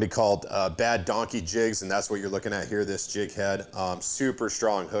has a company called Bad Donkey Jigs, and that's what you're looking at here, this jig head. Super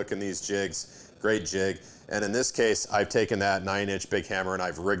strong hook in these jigs, great jig. And in this case, I've taken that 9-inch big hammer and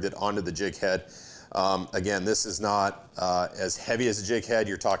I've rigged it onto the jig head. Again, this is not as heavy as a jig head.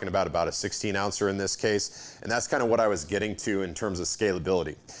 You're talking about a 16-ouncer in this case. And that's kind of what I was getting to in terms of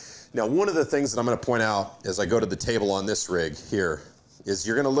scalability. Now, one of the things that I'm going to point out as I go to the table on this rig here is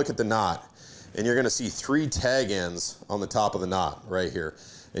you're going to look at the knot, and you're going to see 3 tag ends on the top of the knot right here.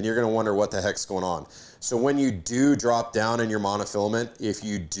 And you're going to wonder what the heck's going on. So when you do drop down in your monofilament, if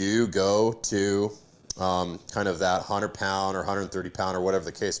you do go to kind of that 100-pound or 130-pound or whatever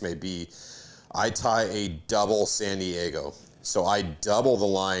the case may be, I tie a double San Diego. So I double the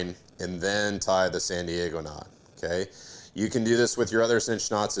line and then tie the San Diego knot, okay? You can do this with your other cinch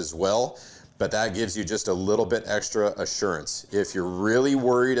knots as well, but that gives you just a little bit extra assurance. If you're really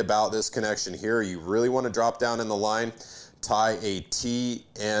worried about this connection here, you really want to drop down in the line, tie a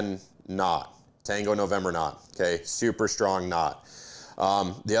TN knot, Tango November knot, okay? Super strong knot.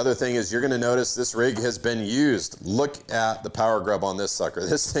 The other thing is you're going to notice this rig has been used. Look at the power grub on this sucker.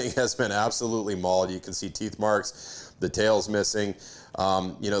 This thing has been absolutely mauled. You can see teeth marks, the tail's missing.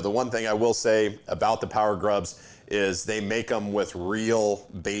 You know, the one thing I will say about the power grubs is they make them with real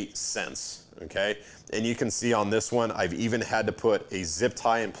bait sense, okay? And you can see on this one, I've even had to put a zip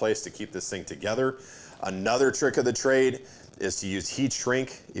tie in place to keep this thing together. Another trick of the trade is to use heat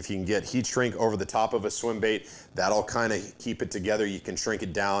shrink. If you can get heat shrink over the top of a swim bait, that'll kind of keep it together. You can shrink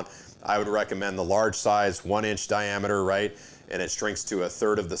it down. I would recommend the large size, 1-inch diameter, right? And it shrinks to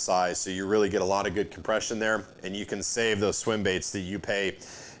 1/3 of the size. So you really get a lot of good compression there, and you can save those swim baits that you pay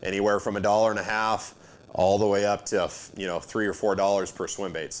anywhere from $1.50 all the way up to, you know, $3 or $4 per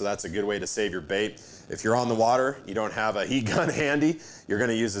swim bait. So that's a good way to save your bait. If you're on the water, you don't have a heat gun handy, you're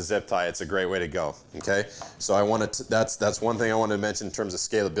gonna use a zip tie. It's a great way to go, okay? So I wanted to, that's one thing I wanted to mention in terms of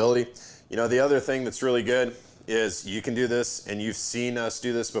scalability. You know, the other thing that's really good is you can do this, and you've seen us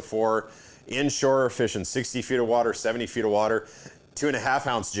do this before, inshore fishing 60 feet of water, 70 feet of water, 2.5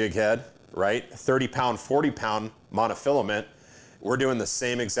 ounce jig head, right? 30 pound, 40 pound monofilament. We're doing the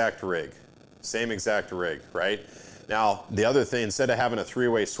same exact rig, right? Now, the other thing, instead of having a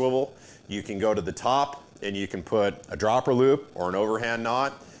 3-way swivel, you can go to the top and you can put a dropper loop or an overhand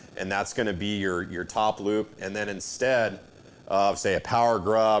knot, and that's gonna be your top loop. And then instead of, say, a power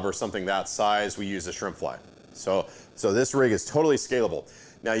grub or something that size, we use a shrimp fly. So this rig is totally scalable.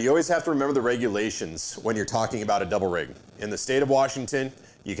 Now, you always have to remember the regulations when you're talking about a double rig. In the state of Washington,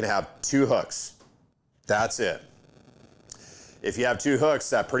 you can have 2 hooks. That's it. If you have 2 hooks,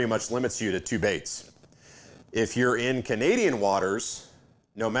 that pretty much limits you to 2 baits. If you're in Canadian waters,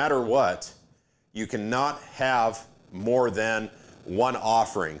 no matter what, you cannot have more than 1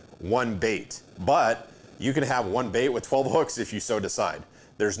 offering, 1 bait. But you can have 1 bait with 12 hooks if you so decide.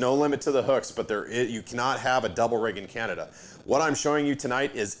 There's no limit to the hooks, but you cannot have a double rig in Canada. What I'm showing you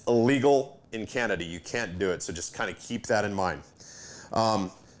tonight is illegal in Canada. You can't do it, so just kind of keep that in mind.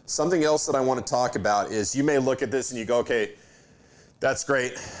 Something else that I want to talk about is, you may look at this and you go, okay, that's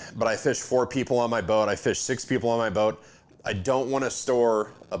great, but I fish 4 people on my boat, I fish 6 people on my boat. I don't want to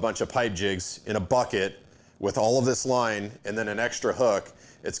store a bunch of pipe jigs in a bucket with all of this line and then an extra hook.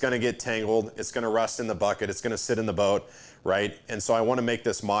 It's going to get tangled, it's going to rust in the bucket, it's going to sit in the boat, right? And so I want to make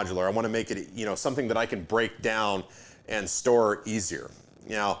this modular. I want to make it, you know, something that I can break down and store easier.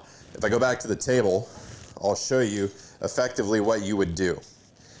 Now, if I go back to the table, I'll show you effectively what you would do.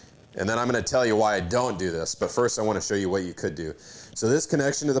 And then I'm going to tell you why I don't do this, but first I want to show you what you could do. So this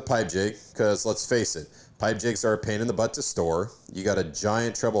connection to the pipe jig, because let's face it, pipe jigs are a pain in the butt to store. You got a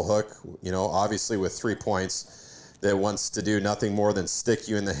giant treble hook, you know, obviously with 3 points, that wants to do nothing more than stick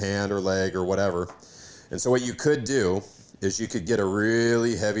you in the hand or leg or whatever. And so what you could do is you could get a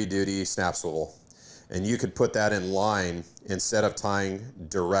really heavy duty snap swivel, and you could put that in line instead of tying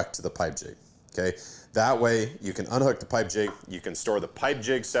direct to the pipe jig, okay? That way you can unhook the pipe jig, you can store the pipe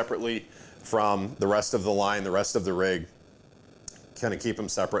jig separately from the rest of the line, the rest of the rig, kind of keep them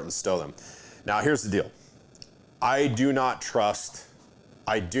separate and stow them. Now here's the deal. I do not trust,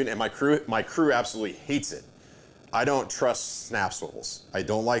 and my crew absolutely hates it. I don't trust snap swivels. I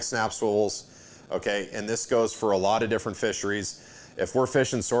don't like snap swivels, okay? And this goes for a lot of different fisheries. If we're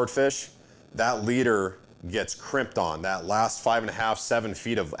fishing swordfish, that leader gets crimped on. That last 5.5, 7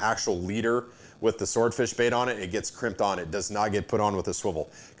 feet of actual leader with the swordfish bait on it, it gets crimped on. It does not get put on with a swivel,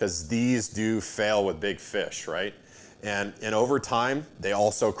 because these do fail with big fish, right? And over time, they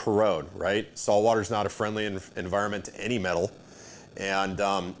also corrode, right? Saltwater's not a friendly environment to any metal. And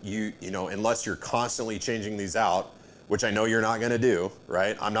you know, unless you're constantly changing these out, which I know you're not gonna do,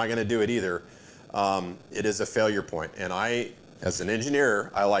 right? I'm not gonna do it either. It is a failure point. And I, as an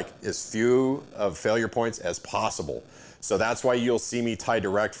engineer, I like as few of failure points as possible. So that's why you'll see me tie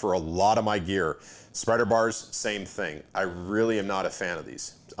direct for a lot of my gear. Spreader bars, same thing. I really am not a fan of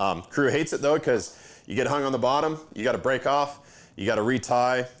these. Crew hates it though, because you get hung on the bottom, you gotta break off, you gotta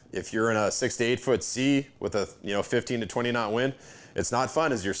retie. If you're in a 6 to 8 foot sea with a 15 to 20 knot wind, it's not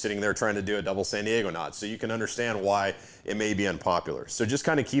fun as you're sitting there trying to do a double San Diego knot. So you can understand why it may be unpopular. So just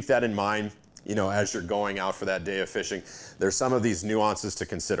kind of keep that in mind, you know, as you're going out for that day of fishing. There's some of these nuances to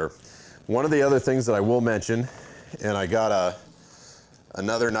consider. One of the other things that I will mention, and I got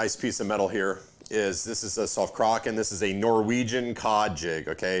another nice piece of metal here, is this is a Sovkraken. This is a Norwegian cod jig,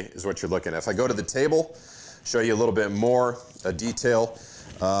 okay, is what you're looking at. If I go to the table, show you a little bit more detail.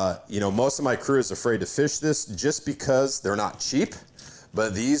 You know, most of my crew is afraid to fish this just because they're not cheap,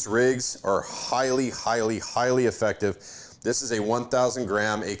 but these rigs are highly, highly, highly effective. This is a 1,000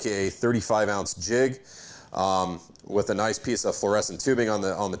 gram, AKA 35 ounce jig with a nice piece of fluorescent tubing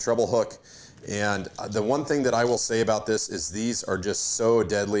on the treble hook. And the one thing that I will say about this is these are just so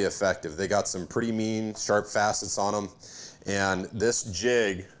deadly effective. They got some pretty mean, sharp facets on them. And this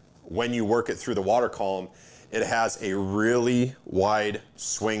jig, when you work it through the water column, it has a really wide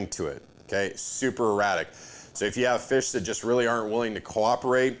swing to it, okay? Super erratic. So if you have fish that just really aren't willing to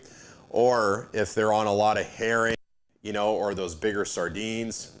cooperate, or if they're on a lot of herring, you know, or those bigger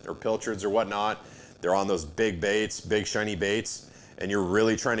sardines or pilchards or whatnot, they're on those big baits, big shiny baits, and you're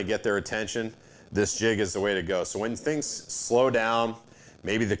really trying to get their attention, this jig is the way to go. So when things slow down,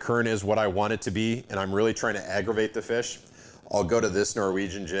 maybe the current is what I want it to be, and I'm really trying to aggravate the fish, I'll go to this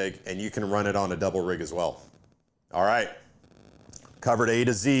Norwegian jig, and you can run it on a double rig as well. All right, covered A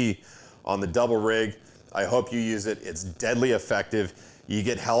to Z on the double rig. I hope you use it. It's deadly effective. You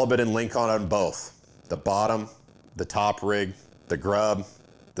get halibut and Lingcod on both. The bottom, the top rig, the grub,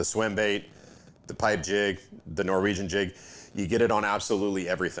 the swim bait, the pipe jig, the Norwegian jig. You get it on absolutely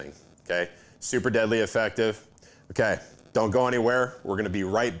everything, okay? Super deadly effective. Okay, don't go anywhere. We're gonna be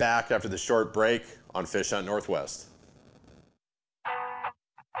right back after the short break on Fish Hunt Northwest.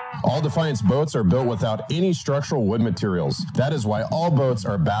 All Defiance boats are built without any structural wood materials. That is why all boats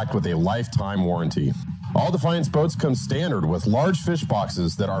are backed with a lifetime warranty. All Defiance boats come standard with large fish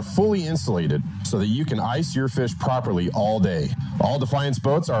boxes that are fully insulated so that you can ice your fish properly all day. All Defiance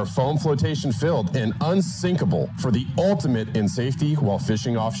boats are foam flotation filled and unsinkable for the ultimate in safety while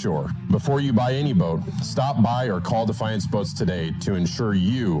fishing offshore. Before you buy any boat, stop by or call Defiance Boats today to ensure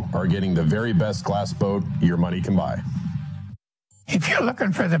you are getting the very best glass boat your money can buy. If you're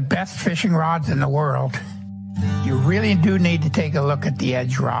looking for the best fishing rods in the world, you really do need to take a look at the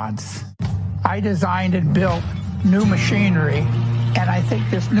Edge rods. I designed and built new machinery, and I think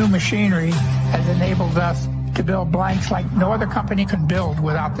this new machinery has enabled us to build blanks like no other company can build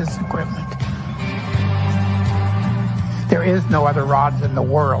without this equipment. There is no other rods in the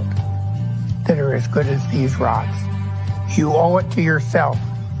world that are as good as these rods. You owe it to yourself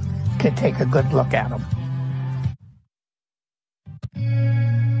to take a good look at them.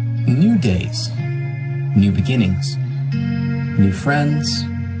 New days, new beginnings, new friends,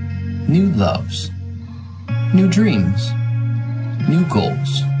 new loves, new dreams, new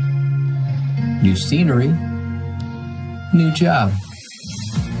goals, new scenery, new job.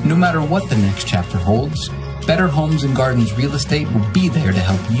 No matter what the next chapter holds, Better Homes and Gardens Real Estate will be there to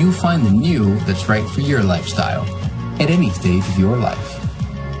help you find the new that's right for your lifestyle at any stage of your life.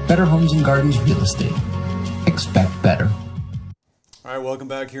 Better Homes and Gardens Real Estate. Expect better. All right, welcome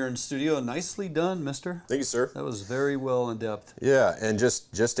back here in studio. Nicely done, mister. Thank you, sir. That was very well in depth. Yeah, and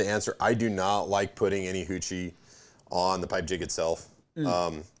just to answer, I do not like putting any hoochie on the pipe jig itself.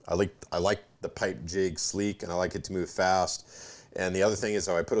 I like the pipe jig sleek, and I like it to move fast. And the other thing is,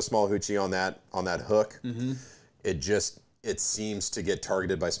 if I put a small hoochie on that hook, it seems to get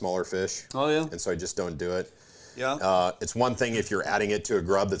targeted by smaller fish. Oh yeah. And so I just don't do it. Yeah. It's one thing if you're adding it to a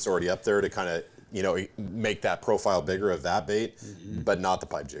grub that's already up there to kind of, you know, make that profile bigger of that bait, but not the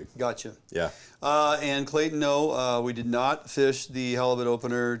pipe jig. Gotcha. Yeah. And Clayton, no, we did not fish the halibut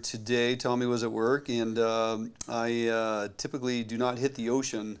opener today. Tommy was at work, and I typically do not hit the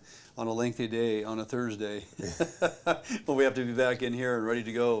ocean on a lengthy day on a Thursday. Well, we have to be back in here and ready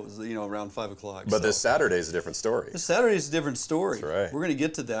to go, you know, around 5 o'clock. But this Saturday is a different story. This Saturday is a different story. That's right. We're going to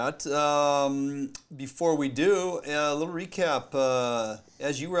get to that. Before we do, a little recap.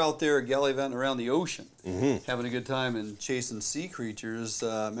 As you were out there gallivanting around the ocean, having a good time and chasing sea creatures,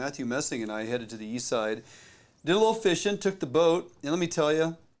 Matthew Messing and I headed to the east side, did a little fishing, took the boat, and let me tell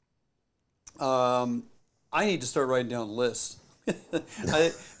you, I need to start writing down lists.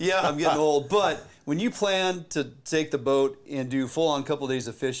 Yeah, I'm getting old, but when you plan to take the boat and do full-on couple days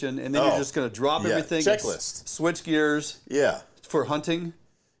of fishing, and then you're just going to drop everything, checklist, switch gears, for hunting,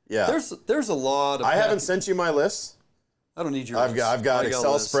 there's a lot of. I haven't sent you my list. I don't need your. I've got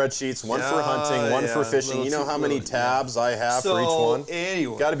Excel spreadsheets, one for hunting, one for fishing. You know how many tabs I have for each one.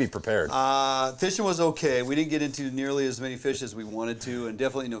 Anyway, got to be prepared. Fishing was okay. We didn't get into nearly as many fish as we wanted to, and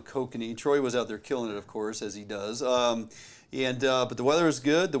definitely no kokanee. Troy was out there killing it, of course, as he does. But the weather was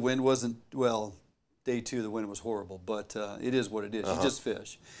good. The wind wasn't, well, day 2 the wind was horrible, but it is what it is. You just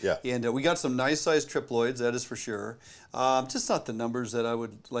fish. Yeah. And we got some nice sized triploids, that is for sure. Just not the numbers that I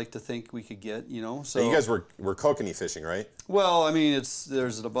would like to think we could get, you know. So you guys were kokanee fishing, right? Well, I mean,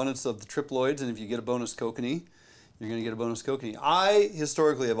 there's an abundance of the triploids, and if you get a bonus kokanee, you're going to get a bonus kokanee. I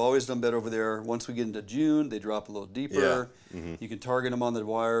historically have always done better over there. Once we get into June, they drop a little deeper. You can target them on the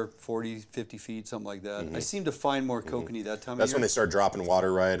wire 40, 50 feet, something like that. I seem to find more kokanee that time of year. That's when they start dropping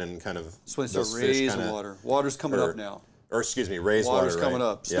water, right? And kind of. That's when they start raising water. Water's coming up now. Or excuse me, raised water. Water's coming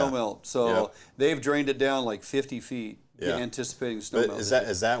up. Snow melt. So they've drained it down like 50 feet. Anticipating snow melt.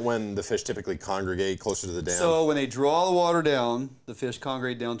 Is that when the fish typically congregate closer to the dam? So when they draw the water down, the fish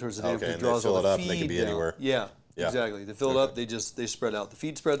congregate down towards the dam. Okay, It and draws they fill all it the up, feed and they can be down. anywhere. Yeah. Exactly. They fill it up, they spread out. The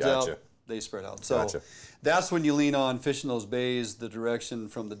feed spreads out, they spread out. So that's when you lean on fishing those bays the direction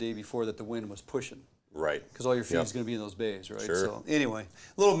from the day before that the wind was pushing. Right. Because all your feed's going to be in those bays, right? Sure. So anyway,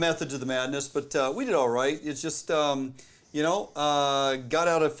 a little method to the madness, but we did all right. It's just, you know, got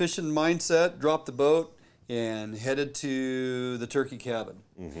out of fishing mindset, dropped the boat, and headed to the turkey cabin,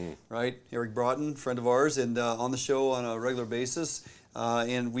 right? Eric Broughton, friend of ours, and on the show on a regular basis.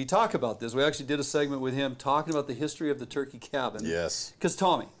 And we talk about this. We actually did a segment with him talking about the history of the turkey cabin. Yes. Because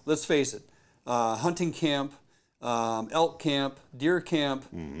Tommy, let's face it, hunting camp, elk camp, deer camp,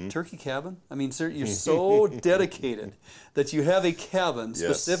 turkey cabin. I mean, sir, you're so dedicated that you have a cabin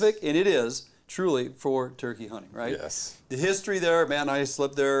specific, and it is truly for turkey hunting, right? Yes. The history there, man, I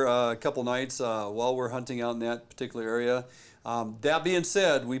slept there a couple nights while we're hunting out in that particular area. That being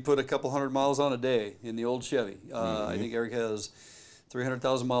said, we put a couple 100 miles on a day in the old Chevy. I think Eric has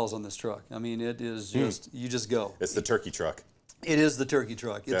 300,000 miles on this truck. I mean, it is just, you just go. It's the turkey truck. It is the turkey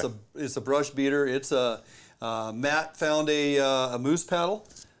truck. It's a brush beater. It's a, Matt found a moose paddle.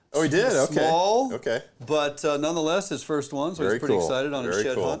 Oh, he did? Okay. Small, okay. But nonetheless, his first one, so he's pretty excited on his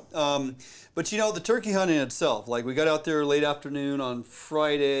shed hunt. But you know, the turkey hunt in itself, like we got out there late afternoon on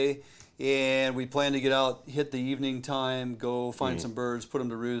Friday, and we planned to get out, hit the evening time, go find some birds, put them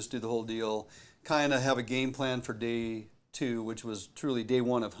to roost, do the whole deal, kind of have a game plan for day 2, which was truly day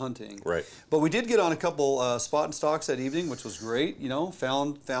 1 of hunting. Right. But we did get on a couple spot and stalks that evening, which was great. You know,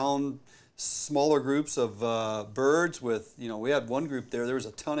 found smaller groups of birds with, you know, we had one group there. There was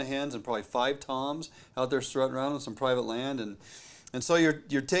a ton of hens and probably 5 toms out there strutting around on some private land, and so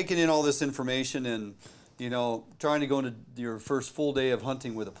you're taking in all this information and, you know, trying to go into your first full day of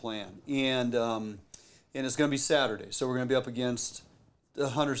hunting with a plan. And it's going to be Saturday, so we're going to be up against the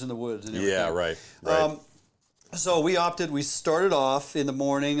hunters in the woods and everything. Yeah, right. So we started off in the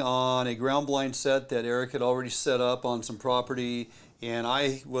morning on a ground blind set that Eric had already set up on some property, and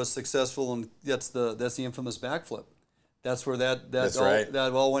I was successful, and that's the infamous backflip. That's where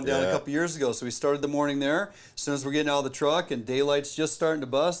that all went down a couple years ago. So we started the morning there. As soon as we're getting out of the truck and daylight's just starting to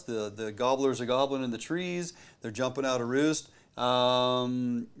bust, the gobblers are gobbling in the trees. They're jumping out of roost.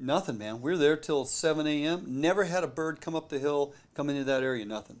 Nothing, man. We're there till 7 a.m. Never had a bird come up the hill, come into that area,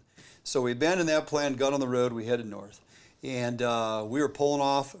 nothing. So we abandoned that plan, got on the road, we headed north. And we were pulling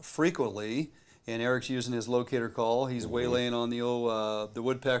off frequently, and Eric's using his locator call. He's waylaying on the old the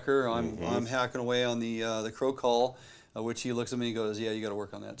woodpecker. I'm hacking away on the crow call. Which he looks at me and goes, yeah, you got to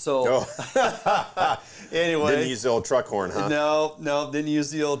work on that. So anyway. Didn't use the old truck horn, huh? No, didn't use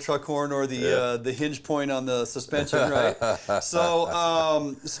the old truck horn or the hinge point on the suspension, right?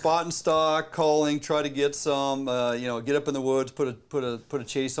 So spot and stalk, calling, try to get some, you know, get up in the woods, put a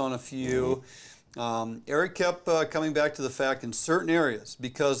chase on a few. Eric kept coming back to the fact in certain areas,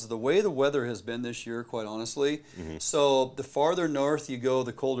 because of the way the weather has been this year, quite honestly. So the farther north you go,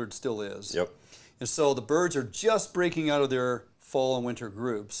 the colder it still is. Yep. And so the birds are just breaking out of their fall and winter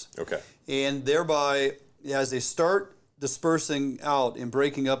groups. Okay. And thereby, as they start dispersing out and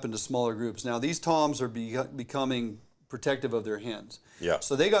breaking up into smaller groups, now these toms are becoming protective of their hens. Yeah.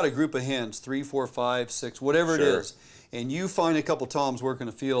 So they got a group of hens, 3, 4, 5, 6, whatever it is, and you find a couple toms working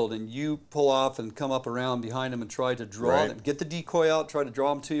a field, and you pull off and come up around behind them and try to draw them, get the decoy out, try to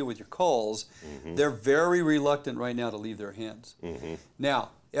draw them to you with your calls. They're very reluctant right now to leave their hens. Now,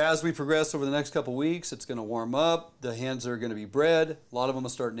 as we progress over the next couple weeks, it's going to warm up. The hens are going to be bred. A lot of them will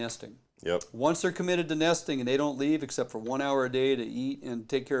start nesting. Yep. Once they're committed to nesting and they don't leave except for 1 hour a day to eat and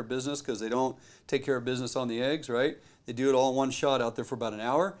take care of business, because they don't take care of business on the eggs, right? They do it all in one shot out there for about an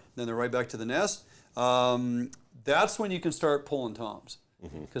hour, then they're right back to the nest. That's when you can start pulling toms,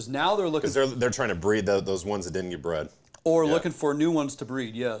 because now they're looking. Because they're trying to breed those ones that didn't get bred. Or looking for new ones to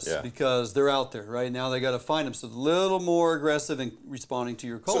breed, yes, because they're out there, right? Now they got to find them, so a little more aggressive in responding to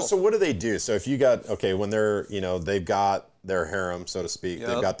your call. So what do they do? So if you got, when they're, they've got their harem, so to speak,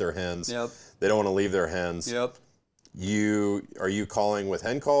 they've got their hens, they don't want to leave their hens. Are you calling with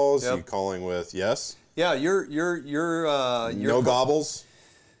hen calls? Are you calling with yes? Yeah, you're no gobbles?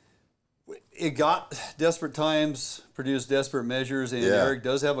 It got desperate times, produced desperate measures, and Eric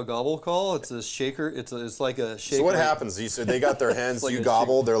does have a gobble call. It's a shaker. It's like a shaker. So what happens? You said they got their hens, like you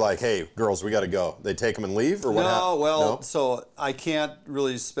gobble. Shaker. They're like, "Hey, girls, we got to go." They take them and leave, or what? No, so I can't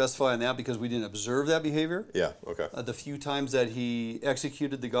really specify on that because we didn't observe that behavior. Yeah. Okay. The few times that he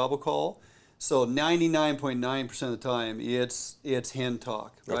executed the gobble call, so 99.9% of the time, it's hen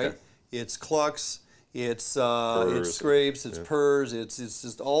talk, right? Okay. It's clucks, it's scrapes, it's purrs, it's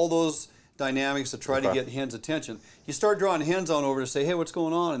just all those dynamics to try to get hens' attention. You start drawing hens on over to say, hey, what's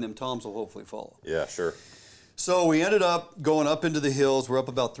going on? And them toms will hopefully follow. Yeah, sure. So we ended up going up into the hills. We're up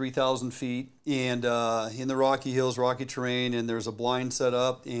about 3,000 feet, and in the rocky hills, rocky terrain, and there's a blind set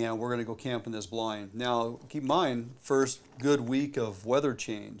up, and we're going to go camp in this blind. Now, keep in mind, first good week of weather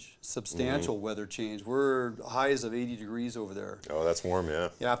change, substantial weather change. We're highs of 80 degrees over there. Oh, that's warm, yeah.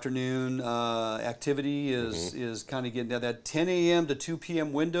 The afternoon activity is kind of getting down. That 10 a.m. to 2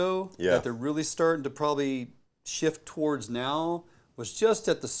 p.m. window that they're really starting to probably shift towards now was just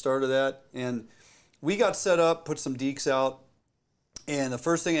at the start of that, and we got set up, put some deeks out, And the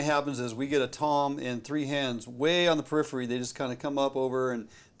first thing that happens is we get a tom and 3 hens way on the periphery. They just kind of come up over, and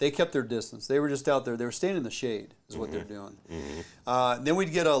they kept their distance. They were just out there. They were staying in the shade is what they're doing. Then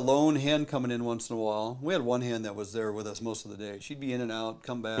we'd get a lone hen coming in once in a while. We had one hen that was there with us most of the day. She'd be in and out,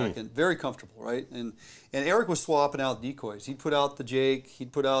 come back, and very comfortable, right? And Eric was swapping out decoys. He'd put out the Jake,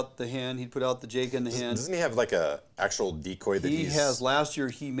 he'd put out the hen, he'd put out the Jake and the hen. Doesn't he have like a actual decoy that he has? Last year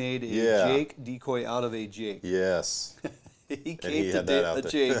he made a Jake decoy out of a Jake. Yes. He came to a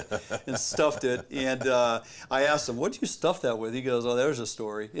Jake and stuffed it, and I asked him, "What did you stuff that with?" He goes, "Oh, there's a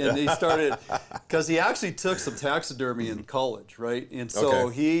story." And he started, because he actually took some taxidermy in college, right? And so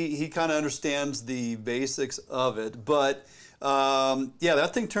he kind of understands the basics of it. But yeah,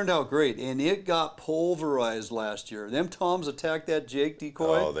 that thing turned out great, and it got pulverized last year. Them toms attacked that Jake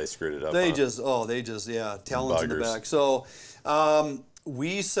decoy. Oh, they screwed it up. They just talons in the back. So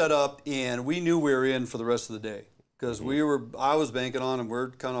we set up, and we knew we were in for the rest of the day. Because I was banking on, and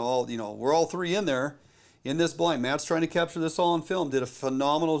we're kind of all, we're all 3 in there in this blind. Matt's trying to capture this all on film, did a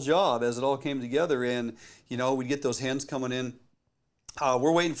phenomenal job as it all came together. And, we'd get those hens coming in.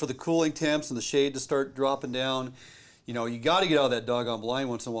 We're waiting for the cooling temps and the shade to start dropping down. You got to get out of that doggone blind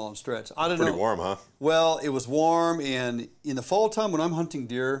once in a while and stretch. I don't know. Pretty warm, huh? Well, it was warm, and in the fall time when I'm hunting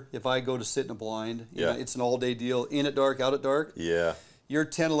deer, if I go to sit in a blind, it's an all-day deal, in at dark, out at dark. Yeah. You're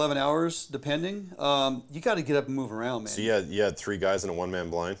 10, 11 hours, depending. You got to get up and move around, man. So you had 3 guys in a one-man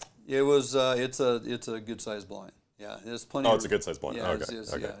blind? It was it's a good-sized blind. Yeah, there's plenty. Oh, it's a good-sized blind. Yeah,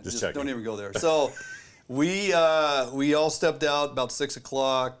 okay. Just checking. Don't even go there. So we all stepped out about 6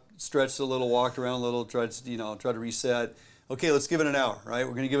 o'clock, stretched a little, walked around a little, tried to reset. Okay, let's give it an hour. Right,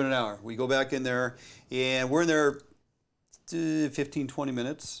 we're gonna give it an hour. We go back in there, and we're in there 15, 20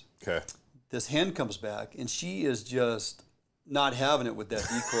 minutes. Okay. This hen comes back, and she is just not having it with that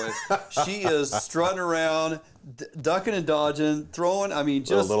decoy. She is strutting around, ducking and dodging, throwing. I mean,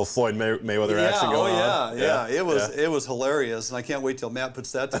 just a little Floyd Mayweather action going on. Yeah. It was hilarious, and I can't wait till Matt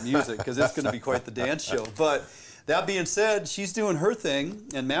puts that to music, because it's going to be quite the dance show. But that being said, she's doing her thing,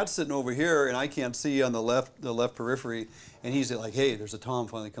 and Matt's sitting over here, and I can't see on the left periphery, and he's like, "Hey, there's a tom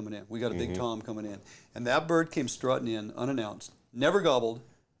finally coming in. We got a big tom coming in," and that bird came strutting in unannounced, never gobbled,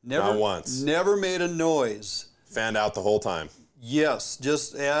 not once, never made a noise. Fanned out the whole time. Yes,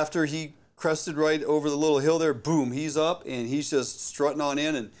 just after he crested right over the little hill there, boom, he's up, and he's just strutting on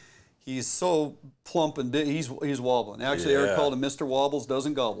in, and he's so plump and big, he's wobbling. Actually, Eric called him Mr. Wobbles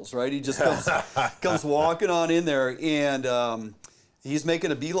Doesn't Gobbles, right? He just comes walking on in there, and he's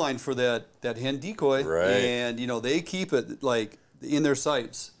making a beeline for that hen decoy, right. And they keep it like in their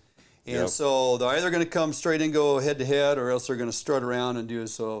sights. And so they're either going to come straight and go head to head, or else they're going to strut around and do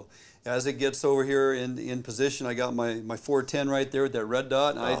so. As it gets over here in position, I got my 410 right there with that red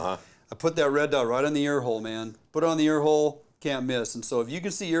dot. And I put that red dot right on the ear hole, man. Put it on the ear hole, can't miss. And so if you can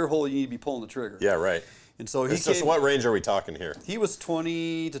see ear hole, you need to be pulling the trigger. Yeah, right. And so so what range are we talking here? He was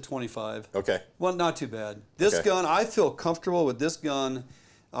 20 to 25. Okay. Well, not too bad. This gun, I feel comfortable with this gun.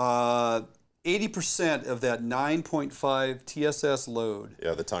 80% of that 9.5 TSS load.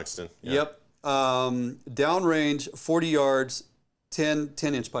 Yeah, the tungsten. Yeah. Yep. Downrange, 40 yards.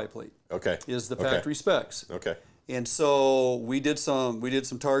 10-inch pipe plate. Okay. Is the factory specs. Okay. And so we did some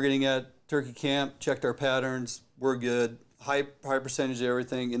targeting at turkey camp, checked our patterns, we're good. High percentage of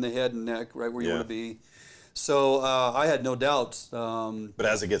everything in the head and neck, right where you want to be. So I had no doubts. But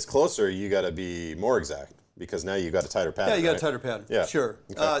as it gets closer, you got to be more exact, because now you got a tighter pattern. Yeah, you got a tighter pattern. Yeah. Sure.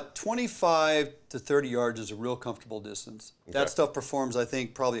 Okay. 25 to 30 yards is a real comfortable distance. Okay. That stuff performs, I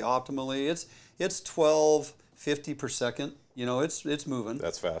think, probably optimally. It's 1250 per second. It's moving.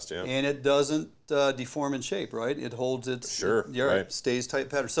 That's fast, yeah. And it doesn't deform in shape, right? It holds its right. Stays tight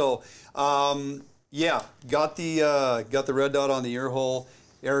pattern. So, got the red dot on the ear hole.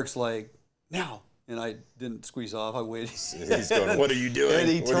 Eric's like, now, and I didn't squeeze off. I waited. He's going, "What are you doing?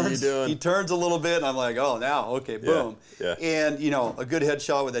 And what are you doing?" He turns a little bit, and I'm like, "Oh, now, okay, boom." Yeah. And a good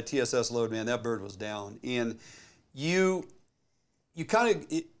headshot with that TSS load, man. That bird was down, and you kind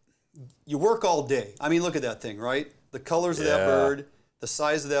of you work all day. I mean, look at that thing, right? The colors of that bird, the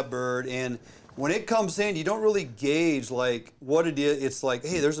size of that bird, and when it comes in, you don't really gauge like what it is. It's like,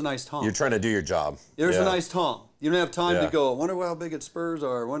 hey, there's a nice tom. You're trying to do your job. There's a nice tom. You don't have time to go, I wonder how big its spurs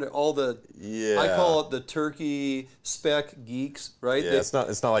are. I wonder all the, I call it the turkey spec geeks, right? Yeah, it's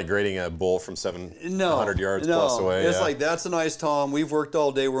not like grading a bull from 700 yards plus away. It's like, that's a nice tom. We've worked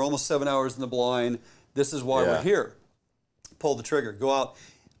all day. We're almost 7 hours in the blind. This is why we're here. Pull the trigger. Go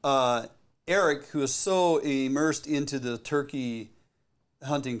out. Eric, who is so immersed into the turkey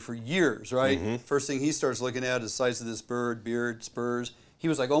hunting for years, right? First thing he starts looking at is the size of this bird, beard, spurs. he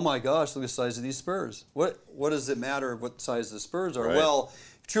was like, oh my gosh, look at the size of these spurs. What does it matter what size the spurs are? Right. Well,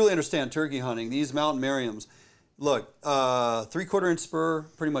 if you truly understand turkey hunting, these mountain Merriams, look, 3/4 inch spur,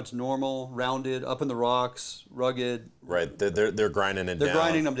 pretty much normal, rounded, up in the rocks, rugged. Right, they're grinding it down. They're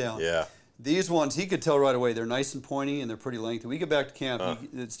grinding them down. Yeah. These ones, he could tell right away, they're nice and pointy and they're pretty lengthy. We get back to camp,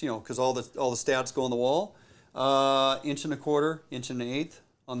 it's, you know, because all the stats go on the wall. 1.25 inches, 1.125 inches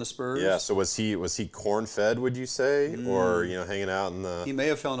on the spurs. Yeah. So was he corn fed? Would you say, or you know, hanging out in the? He may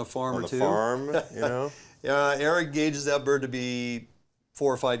have found a farm or two. Farm, you know. Yeah. Eric gauges that bird to be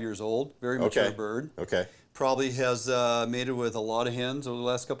 4 or 5 years old. Very mature bird. Okay. Probably has mated with a lot of hens over the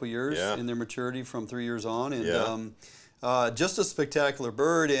last couple of years in their maturity from 3 years on, and just a spectacular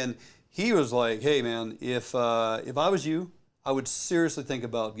bird. And he was like, "Hey, man, if I was you, I would seriously think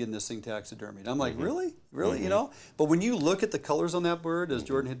about getting this thing taxidermied." I'm like, "Really? Really? You know?" But when you look at the colors on that bird, as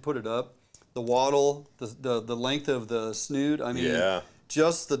Jordan had put it up, the wattle, the length of the snoot, I mean,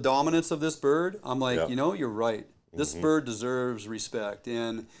 just the dominance of this bird, I'm like, you know, you're right. This bird deserves respect,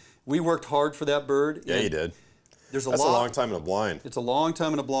 and we worked hard for that bird. Yeah, you did. That's a long time in a blind. It's a long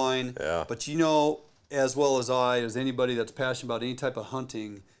time in a blind. Yeah. But you know, as well as anybody that's passionate about any type of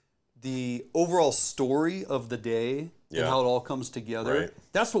hunting, the overall story of the day and how it all comes together,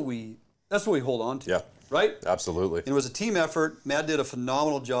 that's what we hold on to. Yeah. Right? Absolutely. And it was a team effort. Matt did a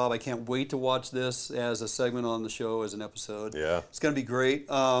phenomenal job. I can't wait to watch this as a segment on the show, as an episode. Yeah. It's going to be great.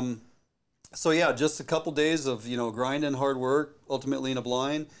 So yeah, just a couple days of, you know, grind and hard work, ultimately in a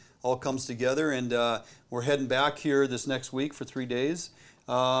blind, all comes together, and we're heading back here this next week for 3 days.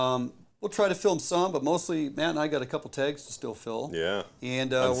 We'll try to film some, but mostly Matt and I got a couple tags to still fill. Yeah.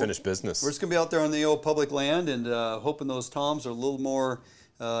 And unfinished business. We're just gonna be out there on the old public land, and hoping those toms are a little more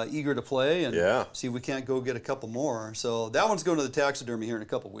eager to play, and see if we can't go get a couple more. So that one's going to the taxidermy here in a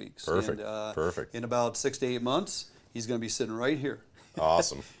couple weeks. Perfect. And, Perfect. In about 6 to 8 months, he's gonna be sitting right here.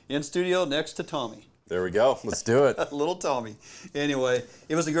 Awesome. In studio next to Tommy. There we go. Let's do it. Little Tommy. Anyway,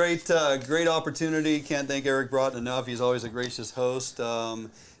 it was a great opportunity. Can't thank Eric Broughton enough. He's always a gracious host.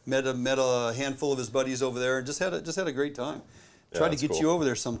 Met a handful of his buddies over there, and just had a great time. Tried to get you over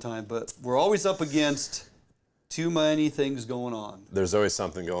there sometime, but we're always up against too many things going on. There's always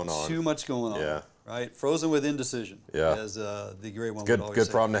something going on. Too much going on. Yeah. Right? Frozen with indecision. Yeah. As the great one would always say.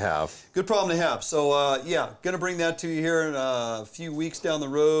 Good problem to have. Good problem to have. So, yeah, going to bring that to you here in a few weeks down the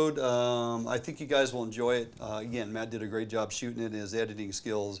road. I think you guys will enjoy it. Again, Matt did a great job shooting it, and his editing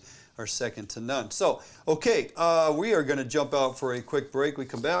skills are second to none. So, okay, we are going to jump out for a quick break. We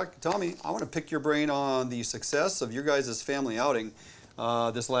come back. Tommy, I want to pick your brain on the success of your guys' family outing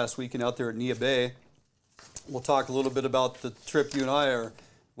this last weekend out there at Nia Bay. We'll talk a little bit about the trip you and I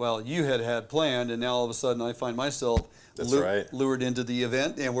you had planned, and now all of a sudden I find myself lured into the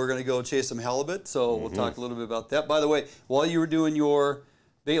event, and we're going to go chase some halibut. So we'll talk a little bit about that. By the way, while you were doing your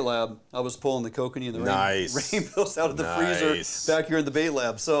bait lab, I was pulling the kokanee and the rainbows out of the freezer back here in the bait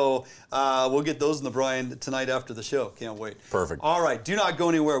lab. So we'll get those in the brine tonight after the show. Can't wait. Perfect. All right, do not go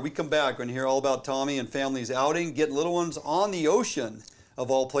anywhere. We come back. We're going to hear all about Tommy and family's outing, getting little ones on the ocean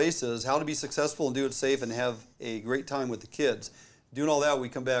of all places, how to be successful and do it safe and have a great time with the kids. Doing all that, we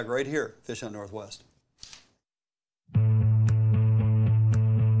come back right here, Fish Hunt Northwest.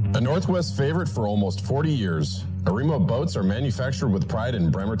 A Northwest favorite for almost 40 years, Arima boats are manufactured with pride in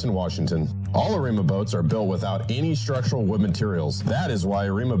Bremerton, Washington. All Arima boats are built without any structural wood materials. That is why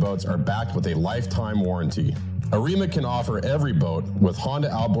Arima boats are backed with a lifetime warranty. Arima can offer every boat with Honda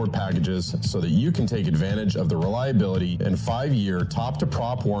outboard packages so that you can take advantage of the reliability and 5-year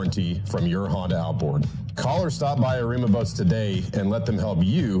top-to-prop warranty from your Honda outboard. Call or stop by Arima Boats today and let them help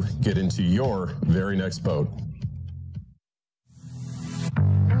you get into your very next boat.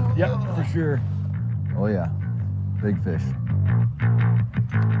 Yep, for sure. Oh yeah, big fish.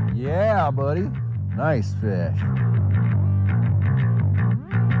 Yeah, buddy. Nice fish.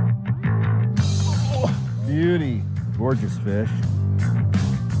 Beauty. Gorgeous fish.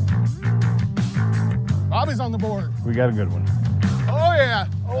 Bobby's on the board. We got a good one. Oh, yeah.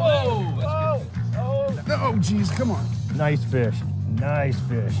 Whoa. Oh, oh. No, geez, come on. Nice fish. Nice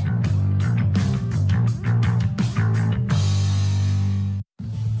fish.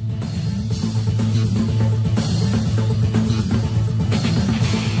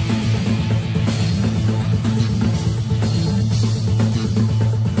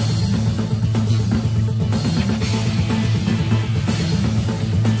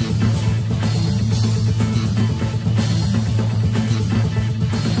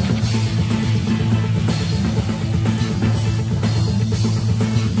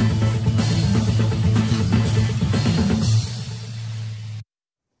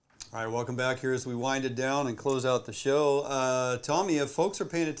 All right, welcome back here as we wind it down and close out the show. Tommy, if folks are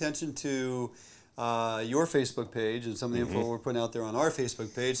paying attention to your Facebook page and some of the info we're putting out there on our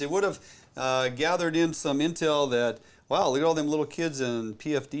Facebook page, they would have gathered in some intel that, wow, look at all them little kids and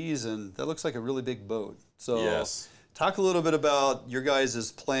PFDs, and that looks like a really big boat. So yes. Talk a little bit about your guys'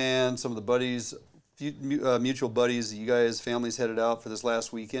 plan, some of the buddies, mutual buddies that you guys, families headed out for this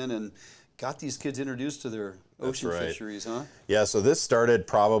last weekend and got these kids introduced to their ocean fisheries, huh? Yeah, so this plan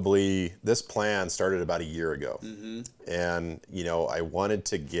started about a year ago. And, you know, I wanted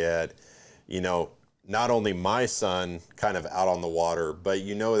to get, you know, not only my son kind of out on the water, but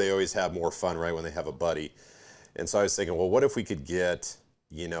you know they always have more fun, right, when they have a buddy. And so I was thinking, well, what if we could get,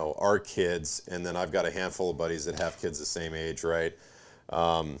 you know, our kids, and then I've got a handful of buddies that have kids the same age, right?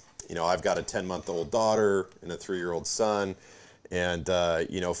 You know, I've got a 10-month-old daughter and a 3-year-old son, and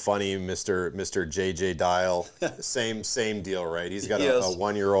you know, funny, Mr. JJ Dial, same deal, right? He's got a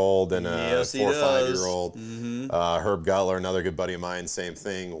 1-year-old and a 4 or 5-year-old. Herb Gutler, another good buddy of mine, same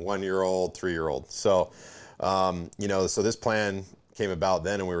thing, 1-year-old, 3-year-old. So, you know, so this plan came about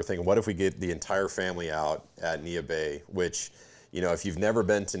then, and we were thinking, what if we get the entire family out at Nia Bay, which, you know, if you've never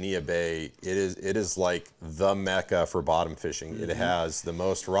been to Nia Bay, it is like the mecca for bottom fishing. It has the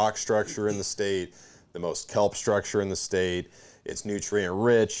most rock structure in the state, the most kelp structure in the state. It's nutrient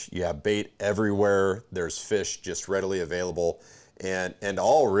rich. You have bait everywhere. There's fish just readily available, and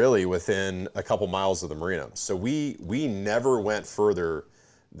all really within a couple miles of the marina. So we never went further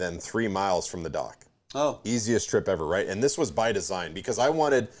than 3 miles from the dock. Oh, easiest trip ever, right? And this was by design because I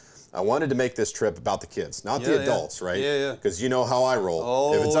wanted to make this trip about the kids, not the adults, right? Yeah. Because you know how I roll.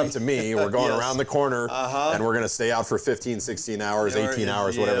 Oh, if it's up to me, we're going around the corner and we're going to stay out for 15, 16 hours, 18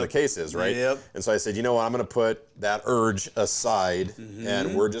 hours, whatever the case is, right? And so I said, you know what, I'm going to put that urge aside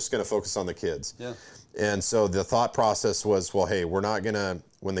and we're just going to focus on the kids. And so the thought process was, well, hey, we're not going to,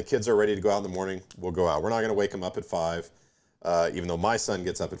 when the kids are ready to go out in the morning, we'll go out. We're not going to wake them up at 5. Even though my son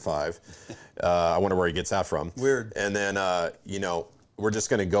gets up at 5. I wonder where he gets that from. Weird. And then, you know, we're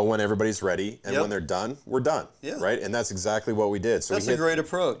just going to go when everybody's ready, and when they're done, we're done, right? And that's exactly what we did. So that's a great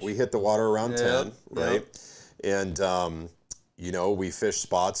approach. We hit the water around 10, right? And, you know, we fished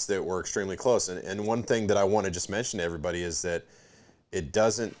spots that were extremely close. And one thing that I want to just mention to everybody is that it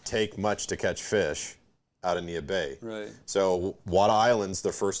doesn't take much to catch fish out of Nia Bay. Right. So Wada Island's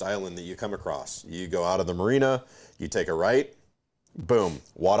the first island that you come across. You go out of the marina, you take a right, boom,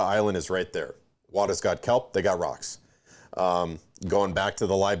 Wada Island is right there. Wada's got kelp, they got rocks. Going back to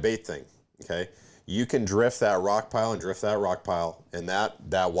the live bait thing, okay? You can drift that rock pile and drift that rock pile, and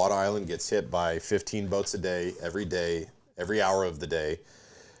that Wada Island gets hit by 15 boats a day, every hour of the day.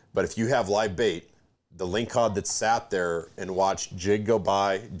 But if you have live bait, the lingcod that sat there and watched jig go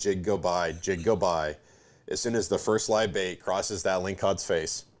by, jig go by, jig go by, as soon as the first live bait crosses that lingcod's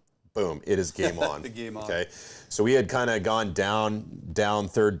face, boom, it is game on. The game on. Okay, so we had kind of gone down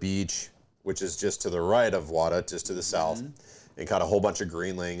Third Beach, which is just to the right of Wada, just to the south, and caught a whole bunch of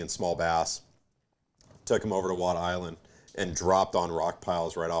greenling and small bass. Took them over to Wada Island and dropped on rock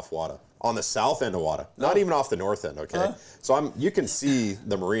piles right off Wada. On the south end of Wada, not even off the north end, okay? So you can see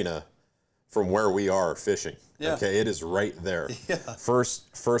the marina from where we are fishing. Okay, it is right there.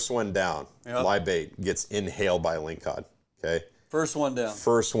 First one down, live bait gets inhaled by a lingcod. Okay. First one down.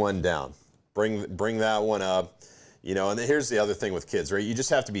 First one down. Bring that one up. You know, and here's the other thing with kids, right? You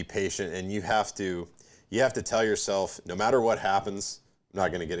just have to be patient, and you have to tell yourself, no matter what happens, I'm not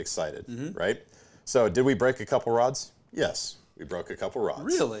going to get excited, right? So, did we break a couple rods? Yes, we broke a couple rods.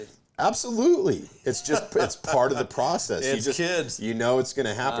 Really? Absolutely. It's just it's part of the process. It's kids. You know it's going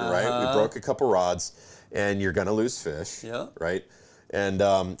to happen, right? We broke a couple rods, and you're going to lose fish, right? And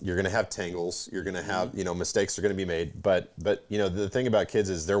you're going to have tangles. You're going to have, you know, mistakes are going to be made. But you know, the thing about kids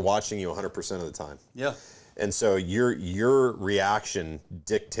is they're watching you 100% of the time. Yeah. And so your reaction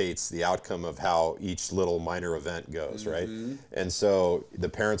dictates the outcome of how each little minor event goes, right? And so the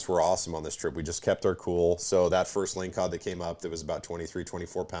parents were awesome on this trip. We just kept our cool. So that first lingcod that came up, that was about 23,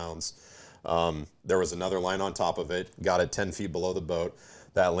 24 pounds. There was another line on top of it, got it 10 feet below the boat.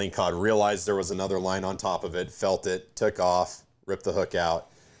 That lingcod realized there was another line on top of it, felt it, took off, ripped the hook out,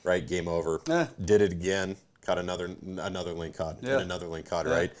 right? Game over. Did it again, caught another lingcod, and another lingcod,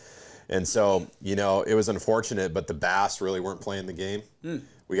 right? And so, you know, it was unfortunate, but the bass really weren't playing the game.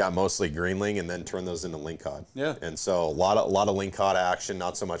 We got mostly greenling and then turned those into lingcod. And so a lot of lingcod action,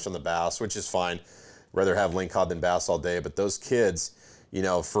 not so much on the bass, which is fine. Rather have lingcod than bass all day. But those kids, you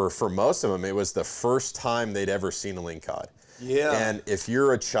know, for most of them, it was the first time they'd ever seen a lingcod. And if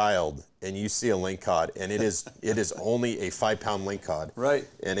you're a child and you see a lingcod, and it is only a 5-pound lingcod, right?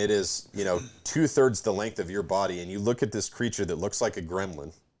 And it is, you know, 2/3 the length of your body, and you look at this creature that looks like a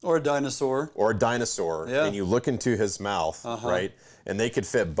gremlin. Or a dinosaur. Or a dinosaur. Yeah. And you look into his mouth, right? And they could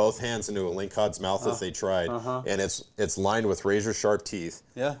fit both hands into a lingcod's mouth if they tried. And it's lined with razor sharp teeth.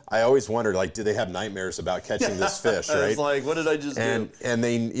 Yeah. I always wondered, like, do they have nightmares about catching this fish, right? It's like, what did I just do? And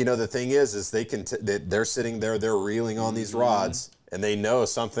they, you know, the thing is they can, they're sitting there, they're reeling on these rods, and they know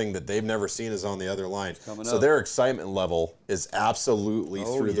something that they've never seen is on the other line. So their excitement level is absolutely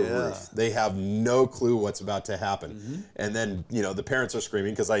through the roof. They have no clue what's about to happen. And then, you know, the parents are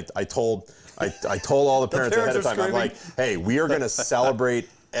screaming because I told all the parents ahead of time, I'm like, hey, we are going to celebrate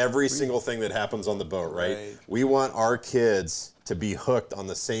every single thing that happens on the boat, right? We want our kids to be hooked on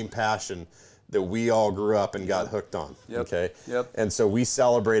the same passion that we all grew up and got hooked on, okay? And so we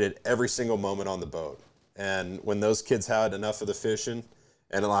celebrated every single moment on the boat. And when those kids had enough of the fishing,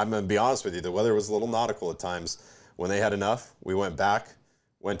 and I'm going to be honest with you, the weather was a little nautical at times. When they had enough, we went back,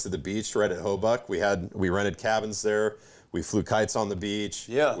 went to the beach right at Hobuck. We rented cabins there. We flew kites on the beach.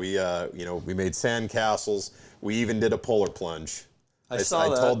 We you know, we made sand castles. We even did a polar plunge. I saw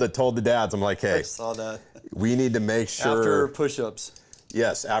that. Told the dads, I'm like, hey, I saw that. We need to make sure after push-ups.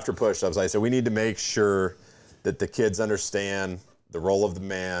 Yes, after push-ups. I said we need to make sure that the kids understand the role of the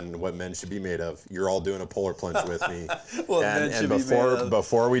man and what men should be made of. You're all doing a polar plunge with me. and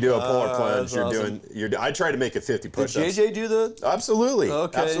before we do a polar plunge, I try to make it 50 push-ups. Did JJ do the? Absolutely.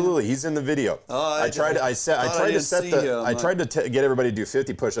 Okay. Absolutely. He's in the video. I tried to get everybody to do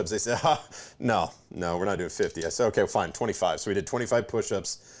 50 push-ups. They said, no, we're not doing 50. I said, okay, fine, 25. So we did 25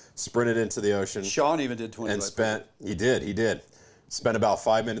 push-ups, sprinted into the ocean. Sean even did 25. And he did. Spent about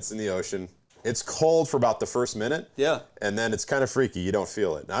 5 minutes in the ocean. It's cold for about the first minute. And then it's kind of freaky. You don't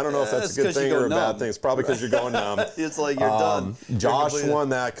feel it. I don't know if that's a good thing or a bad thing. It's probably because you're going numb. It's like you're done. Josh won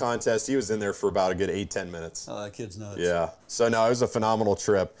that contest. He was in there for about a good 8-10 minutes. Oh, that kid's nuts. Yeah. So, no, it was a phenomenal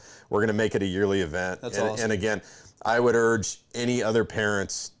trip. We're going to make it a yearly event. That's awesome. And again, I would urge any other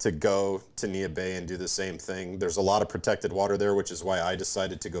parents to go to Nia Bay and do the same thing. There's a lot of protected water there, which is why I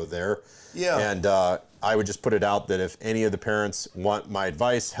decided to go there. And I would just put it out that if any of the parents want my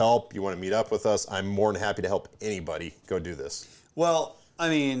advice, help, you want to meet up with us, I'm more than happy to help anybody go do this. Well, I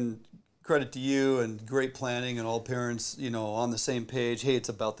mean, credit to you and great planning and all parents, you know, on the same page. Hey, it's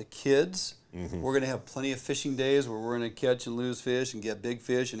about the kids. We're going to have plenty of fishing days where we're going to catch and lose fish and get big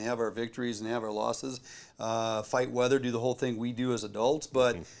fish and have our victories and have our losses, fight weather, do the whole thing we do as adults.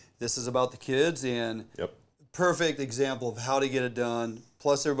 But this is about the kids, and perfect example of how to get it done.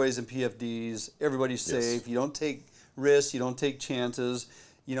 Plus, everybody's in PFDs, everybody's safe. You don't take risks, you don't take chances.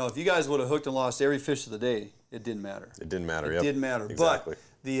 You know, if you guys would have hooked and lost every fish of the day, it didn't matter. It didn't matter. It didn't matter. Exactly.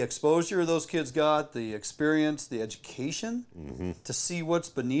 But the exposure those kids got, the experience, the education, to see what's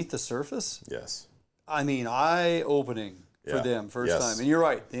beneath the surface. I mean, eye-opening for them first time. And you're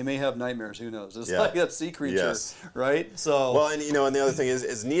right, they may have nightmares, who knows? It's like that sea creature, right? So well, and you know, and the other thing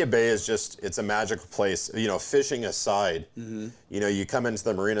is Nia Bay is just, it's a magical place. You know, fishing aside, you know, you come into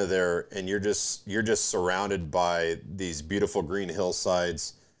the marina there and you're just surrounded by these beautiful green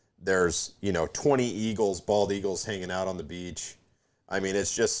hillsides. There's, you know, 20 eagles, bald eagles hanging out on the beach. I mean,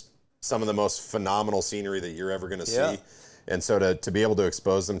 it's just some of the most phenomenal scenery that you're ever going to see. And so to be able to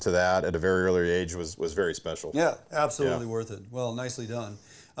expose them to that at a very early age was very special. Yeah, absolutely worth it. Well, nicely done.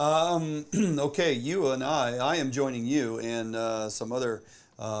 Okay, you and I am joining you and some other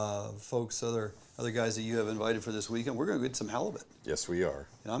folks, other guys that you have invited for this weekend. We're going to get some halibut. Yes, we are.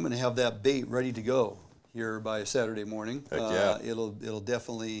 And I'm going to have that bait ready to go here by Saturday morning. Heck yeah. It'll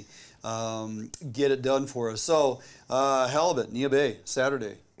definitely get it done for us. So halibut, Nia Bay,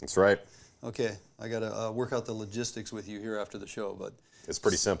 Saturday. That's right. Okay, I got to work out the logistics with you here after the show, but it's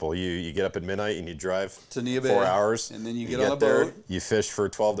pretty simple. You get up at midnight and you drive to Nia Bay, 4 hours, and then you get on a boat. You fish for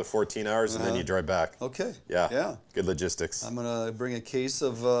 12 to 14 hours, and then you drive back. Okay. Yeah. Good logistics. I'm gonna bring a case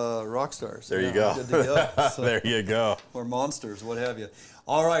of rock stars. There you go. Good to go. So, there you go. Or monsters, what have you.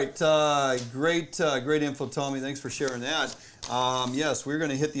 All right, great info, Tommy. Thanks for sharing that. Yes, we're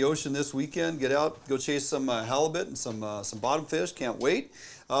going to hit the ocean this weekend. Get out, go chase some halibut and some bottom fish. Can't wait.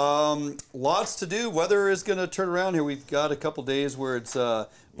 Lots to do. Weather is going to turn around here. We've got a couple days where it's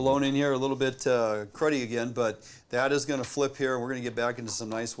blown in here a little bit cruddy again, but that is going to flip here. We're going to get back into some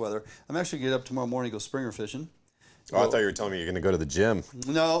nice weather. I'm actually going to get up tomorrow morning to go springer fishing. Oh, I thought you were telling me you're going to go to the gym.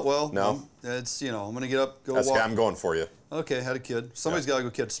 No, well, no. It's, you know, I'm going to get up, go walk. I'm going for you. Okay, had a kid. Somebody's got to go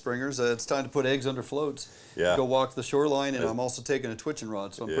catch springers. It's time to put eggs under floats. Yeah. Go walk the shoreline, and I'm also taking a twitching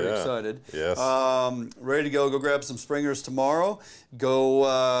rod, so I'm pretty excited. Yes. Ready to go. Go grab some springers tomorrow.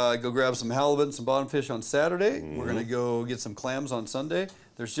 Go grab some halibut and some bottom fish on Saturday. We're going to go get some clams on Sunday.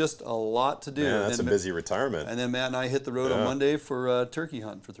 There's just a lot to do. Man, that's a busy retirement. And then Matt and I hit the road on Monday for a turkey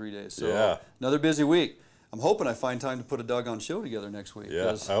hunt for 3 days. So another busy week. I'm hoping I find time to put a doggone show together next week.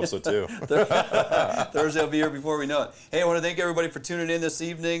 Yeah, I hope so too. Thursday will be here before we know it. Hey, I want to thank everybody for tuning in this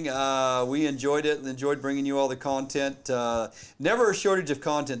evening. We enjoyed it and enjoyed bringing you all the content. Never a shortage of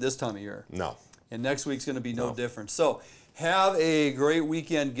content this time of year. No. And next week's going to be no different. So have a great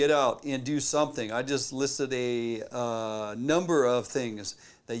weekend. Get out and do something. I just listed a number of things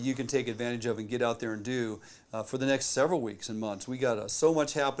that you can take advantage of and get out there and do for the next several weeks and months. We got so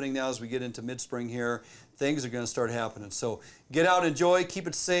much happening now as we get into mid-spring here. Things are going to start happening. So get out, enjoy, keep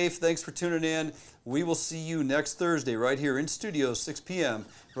it safe. Thanks for tuning in. We will see you next Thursday right here in studio, 6 p.m.,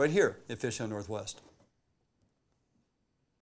 right here at Fish on Northwest.